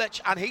Conor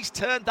Zilic, and he's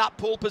turned that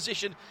pole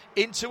position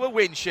into a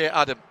win, Shea,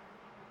 Adam.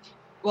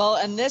 Well,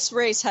 and this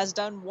race has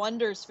done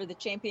wonders for the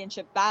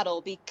championship battle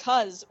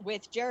because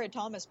with Jared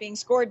Thomas being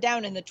scored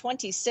down in the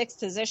 26th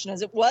position,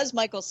 as it was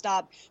Michael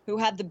Staub who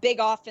had the big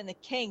off in the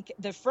kink,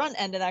 the front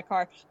end of that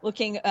car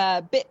looking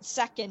a bit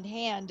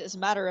second-hand, as a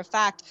matter of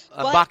fact.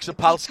 And Max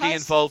Opalski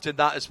involved in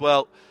that as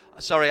well.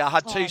 Sorry, I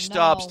had 2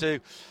 Staubs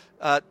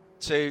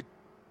to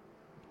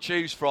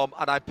choose from,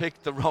 and I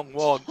picked the wrong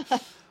one.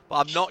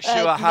 But I'm not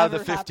sure how the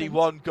never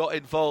 51 got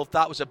involved.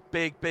 That was a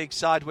big, big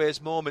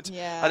sideways moment.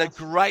 Yeah. And a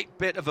great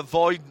bit of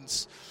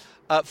avoidance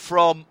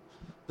from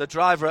the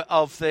driver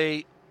of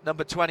the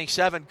number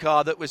 27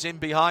 car that was in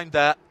behind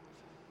there.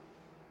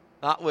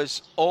 That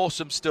was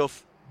awesome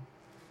stuff.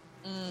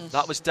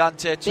 That was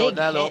Dante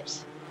Tornello.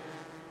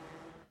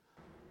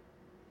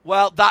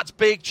 Well, that's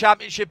big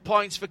championship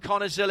points for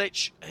Connor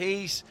Zilic.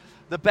 He's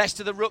the best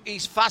of the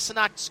rookies.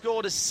 Fasanacht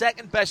scored as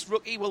second best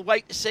rookie. We'll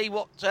wait to see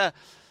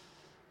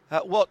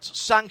what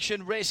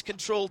sanction race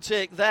control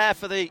take there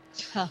for the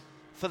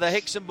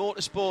Hickson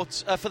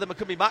Motorsports, for the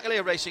Macumbi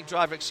Macaleer Racing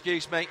driver,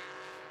 excuse me.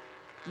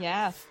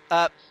 Yeah.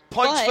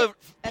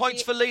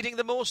 Points for leading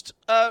the most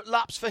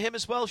laps for him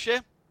as well,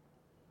 Shea.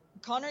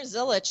 Connor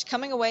Zilic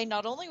coming away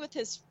not only with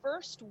his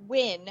first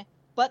win,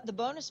 but the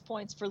bonus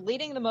points for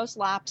leading the most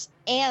laps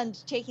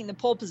and taking the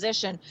pole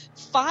position.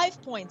 10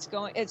 points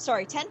going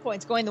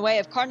the way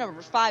of car number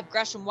 5,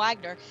 Gresham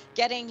Wagner,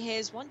 getting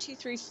his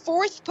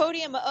fourth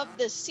podium of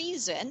the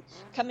season,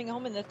 coming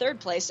home in the third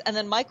place. And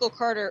then Michael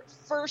Carter,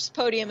 first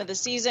podium of the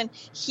season.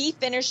 He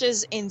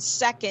finishes in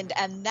second,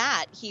 and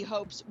that, he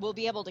hopes, will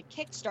be able to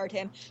kickstart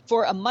him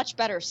for a much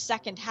better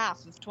second half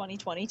of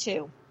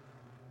 2022.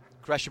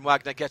 Gresham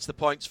Wagner gets the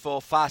points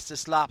for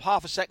fastest lap,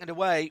 half a second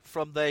away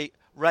from the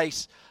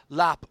race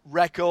lap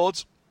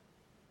records.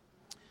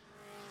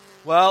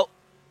 Well,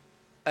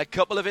 a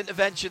couple of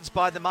interventions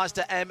by the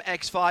Mazda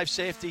Mx-5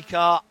 safety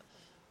car.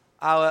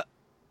 Our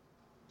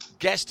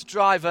guest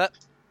driver,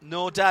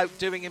 no doubt,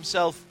 doing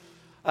himself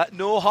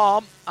no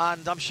harm,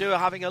 and I'm sure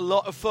having a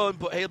lot of fun,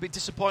 but he'll be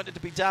disappointed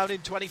to be down in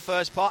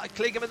 21st. Part of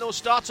Kligerman, though,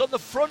 starts on the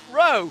front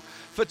row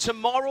for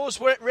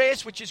tomorrow's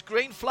race, which is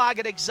green flag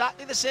at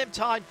exactly the same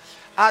time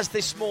as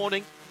this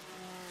morning,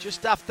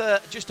 just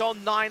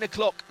on 9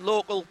 o'clock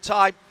local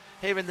time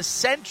here in the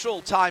central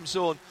time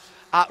zone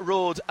at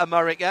Road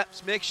America.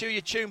 So make sure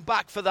you tune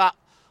back for that,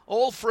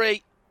 all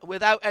free,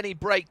 without any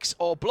breaks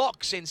or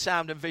blocks in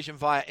sound and vision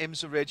via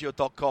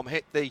imsaradio.com.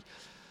 Hit the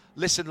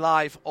listen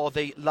live or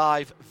the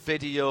live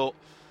video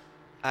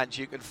and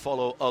you can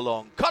follow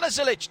along. Connor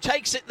Zilic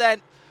takes it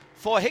then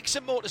for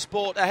Hickson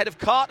Motorsport ahead of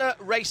Carter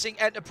Racing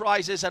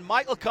Enterprises and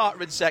Michael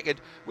Carter in second,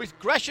 with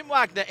Gresham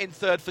Wagner in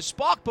third for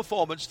Spark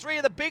Performance. Three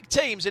of the big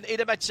teams in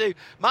Idemitsu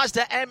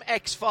Mazda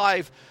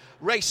MX-5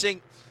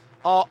 Racing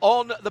are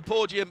on the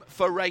podium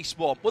for race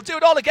 1. We'll do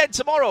it all again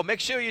tomorrow.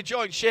 Make sure you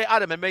join Shea,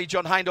 Adam and me,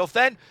 John Hindhaugh.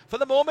 Then, for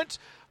the moment,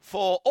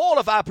 for all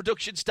of our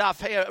production staff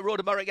here at Road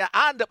America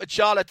and up at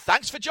Charlotte,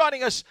 thanks for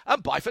joining us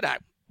and bye for now.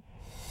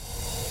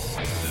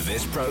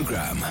 This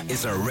program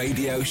is a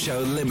Radio Show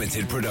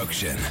Limited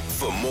production.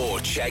 For more,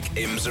 check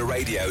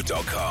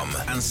imsaradio.com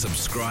and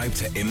subscribe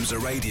to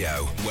IMSA Radio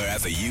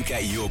wherever you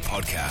get your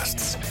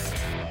podcasts.